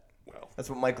remember that. Well, that's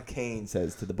what Michael Caine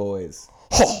says to the boys.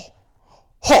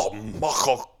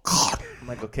 Michael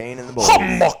Caine and the boys.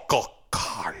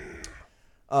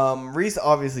 Reese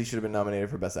obviously should have been nominated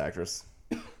for Best Actress.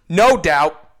 No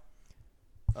doubt.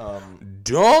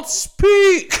 Don't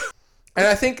speak. And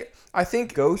I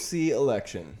think go see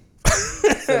Election.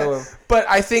 But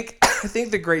I think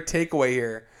the great takeaway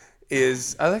here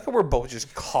is I think we're both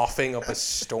just coughing up a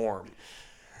storm.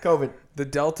 COVID. The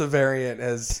Delta variant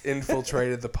has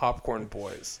infiltrated the popcorn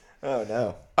boys. Oh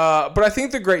no. But I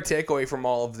think the great takeaway from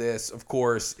all of this, of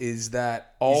course, is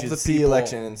that all you should the see people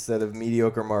Election instead of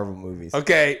mediocre Marvel movies.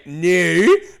 Okay,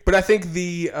 no. But I think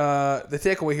the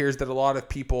takeaway here is that a lot of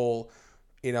people,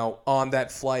 you know, on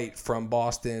that flight from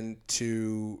Boston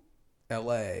to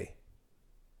LA,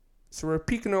 sort of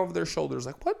peeking over their shoulders,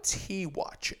 like, what's he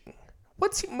watching?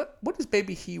 What is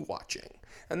baby he watching?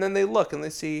 And then they look and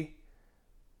they see,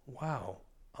 wow,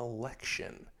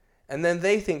 Election. And then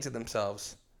they think to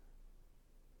themselves,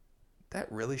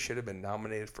 that really should have been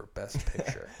nominated for Best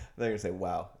Picture. They're going to say,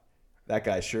 wow, that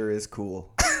guy sure is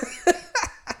cool.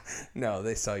 No,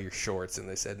 they saw your shorts and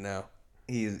they said no.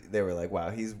 They were like, wow,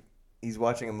 he's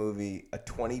watching a movie, a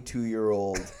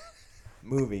 22-year-old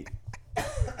movie.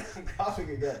 I'm coughing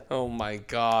again. Oh my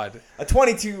God. A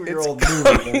 22-year-old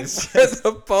movie. It's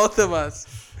for both of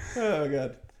us. Oh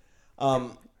God.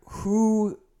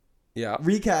 Who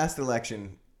recast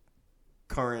Election?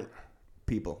 Current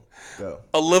people. Go.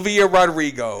 Olivia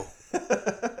Rodrigo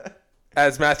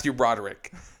as Matthew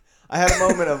Broderick. I had a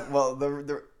moment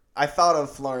of I thought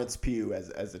of Florence Pugh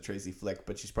as a Tracy Flick,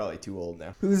 but she's probably too old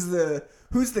now. Who's the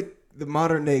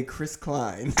modern day Chris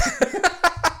Klein?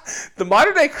 The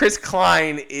modern day Chris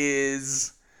Klein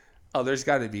is there's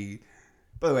got to be.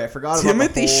 By the way, I forgot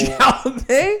Timothy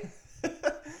Chalamet.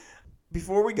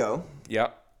 Before we go,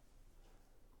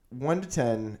 1 to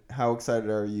 10, how excited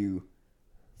are you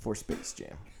for Space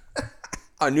Jam?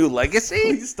 A New Legacy?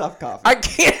 Please stop coughing. I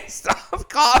can't stop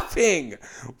coughing.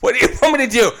 What do you want me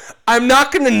to do? I'm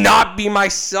not going to not be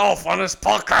myself on this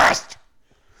podcast.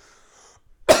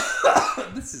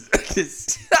 This is a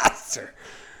disaster.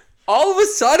 All of a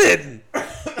sudden,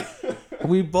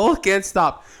 we both can't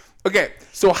stop. Okay,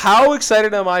 so how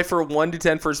excited am I for 1 to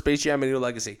 10 for Space Jam: A New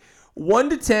Legacy? 1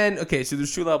 to 10, okay, so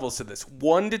there's two levels to this.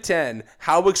 1 to 10,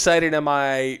 how excited am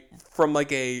I from like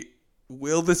a,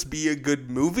 will this be a good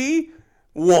movie?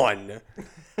 1.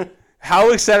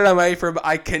 How excited am I from,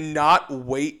 I cannot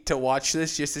wait to watch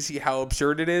this just to see how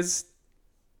absurd it is?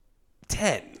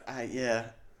 10. Yeah.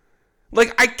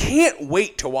 Like, I can't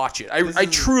wait to watch it. I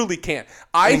truly can't.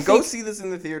 Go see this in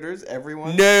the theaters,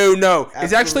 everyone. No. Absolutely.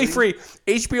 It's actually free.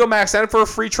 HBO Max, sign up for a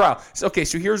free trial. Okay,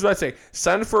 so here's what I say.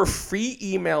 Sign up for a free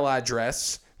email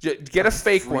address. Get a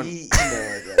fake one. Free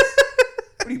email address.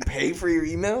 What, do you pay for your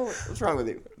email? What's wrong with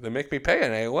you? They make me pay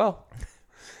an AOL.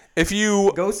 If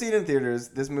you... Go see it in theaters.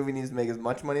 This movie needs to make as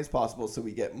much money as possible so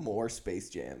we get more Space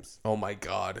Jams. Oh, my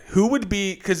God. Who would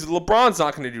be... Because LeBron's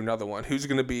not going to do another one. Who's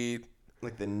going to be...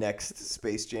 Like the next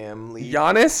Space Jam lead?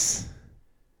 Giannis?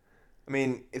 I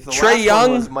mean, if the Trae last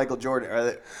Young? one was Michael Jordan... Are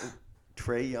they...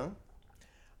 Trae Young?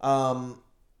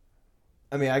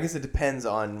 I mean, I guess it depends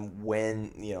on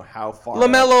when, how far...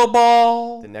 LaMelo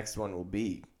Ball? The next one will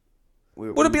be.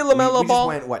 Would it be LaMelo Ball?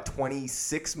 We just went,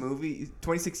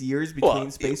 26 years between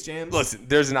Space Jams? Listen,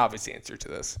 there's an obvious answer to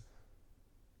this.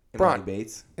 Bronny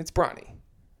Bates? It's Bronny.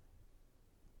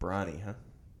 Bronny, huh?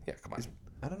 Yeah, come on.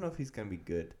 I don't know if he's going to be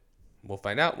good. We'll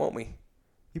find out, won't we?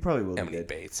 He probably will Emily be good.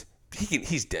 Bates.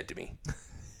 He's dead to me.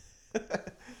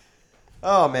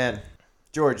 Oh, man.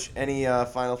 George, any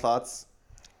final thoughts?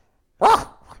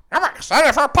 I'm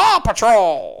excited for Paw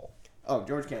Patrol. Oh,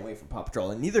 George can't wait for Paw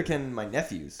Patrol, and neither can my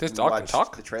nephews. This dog can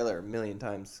talk? The trailer a million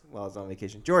times while I was on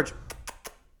vacation. Georgie.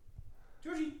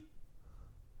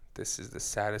 This is the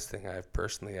saddest thing I've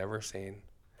personally ever seen.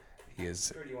 Do you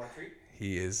want a treat?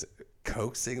 He is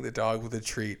coaxing the dog with a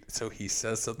treat, so he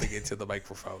says something into the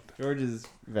microphone. George is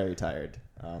very tired,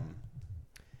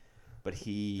 but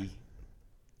he,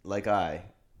 like I,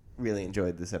 really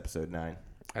enjoyed this episode 9.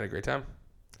 I had a great time.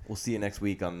 We'll see you next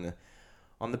week on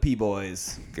the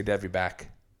P-Boys. Good to have you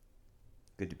back.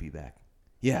 Good to be back.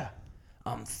 Yeah,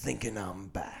 I'm thinking I'm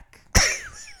back.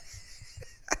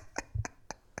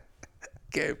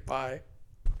 Okay, bye.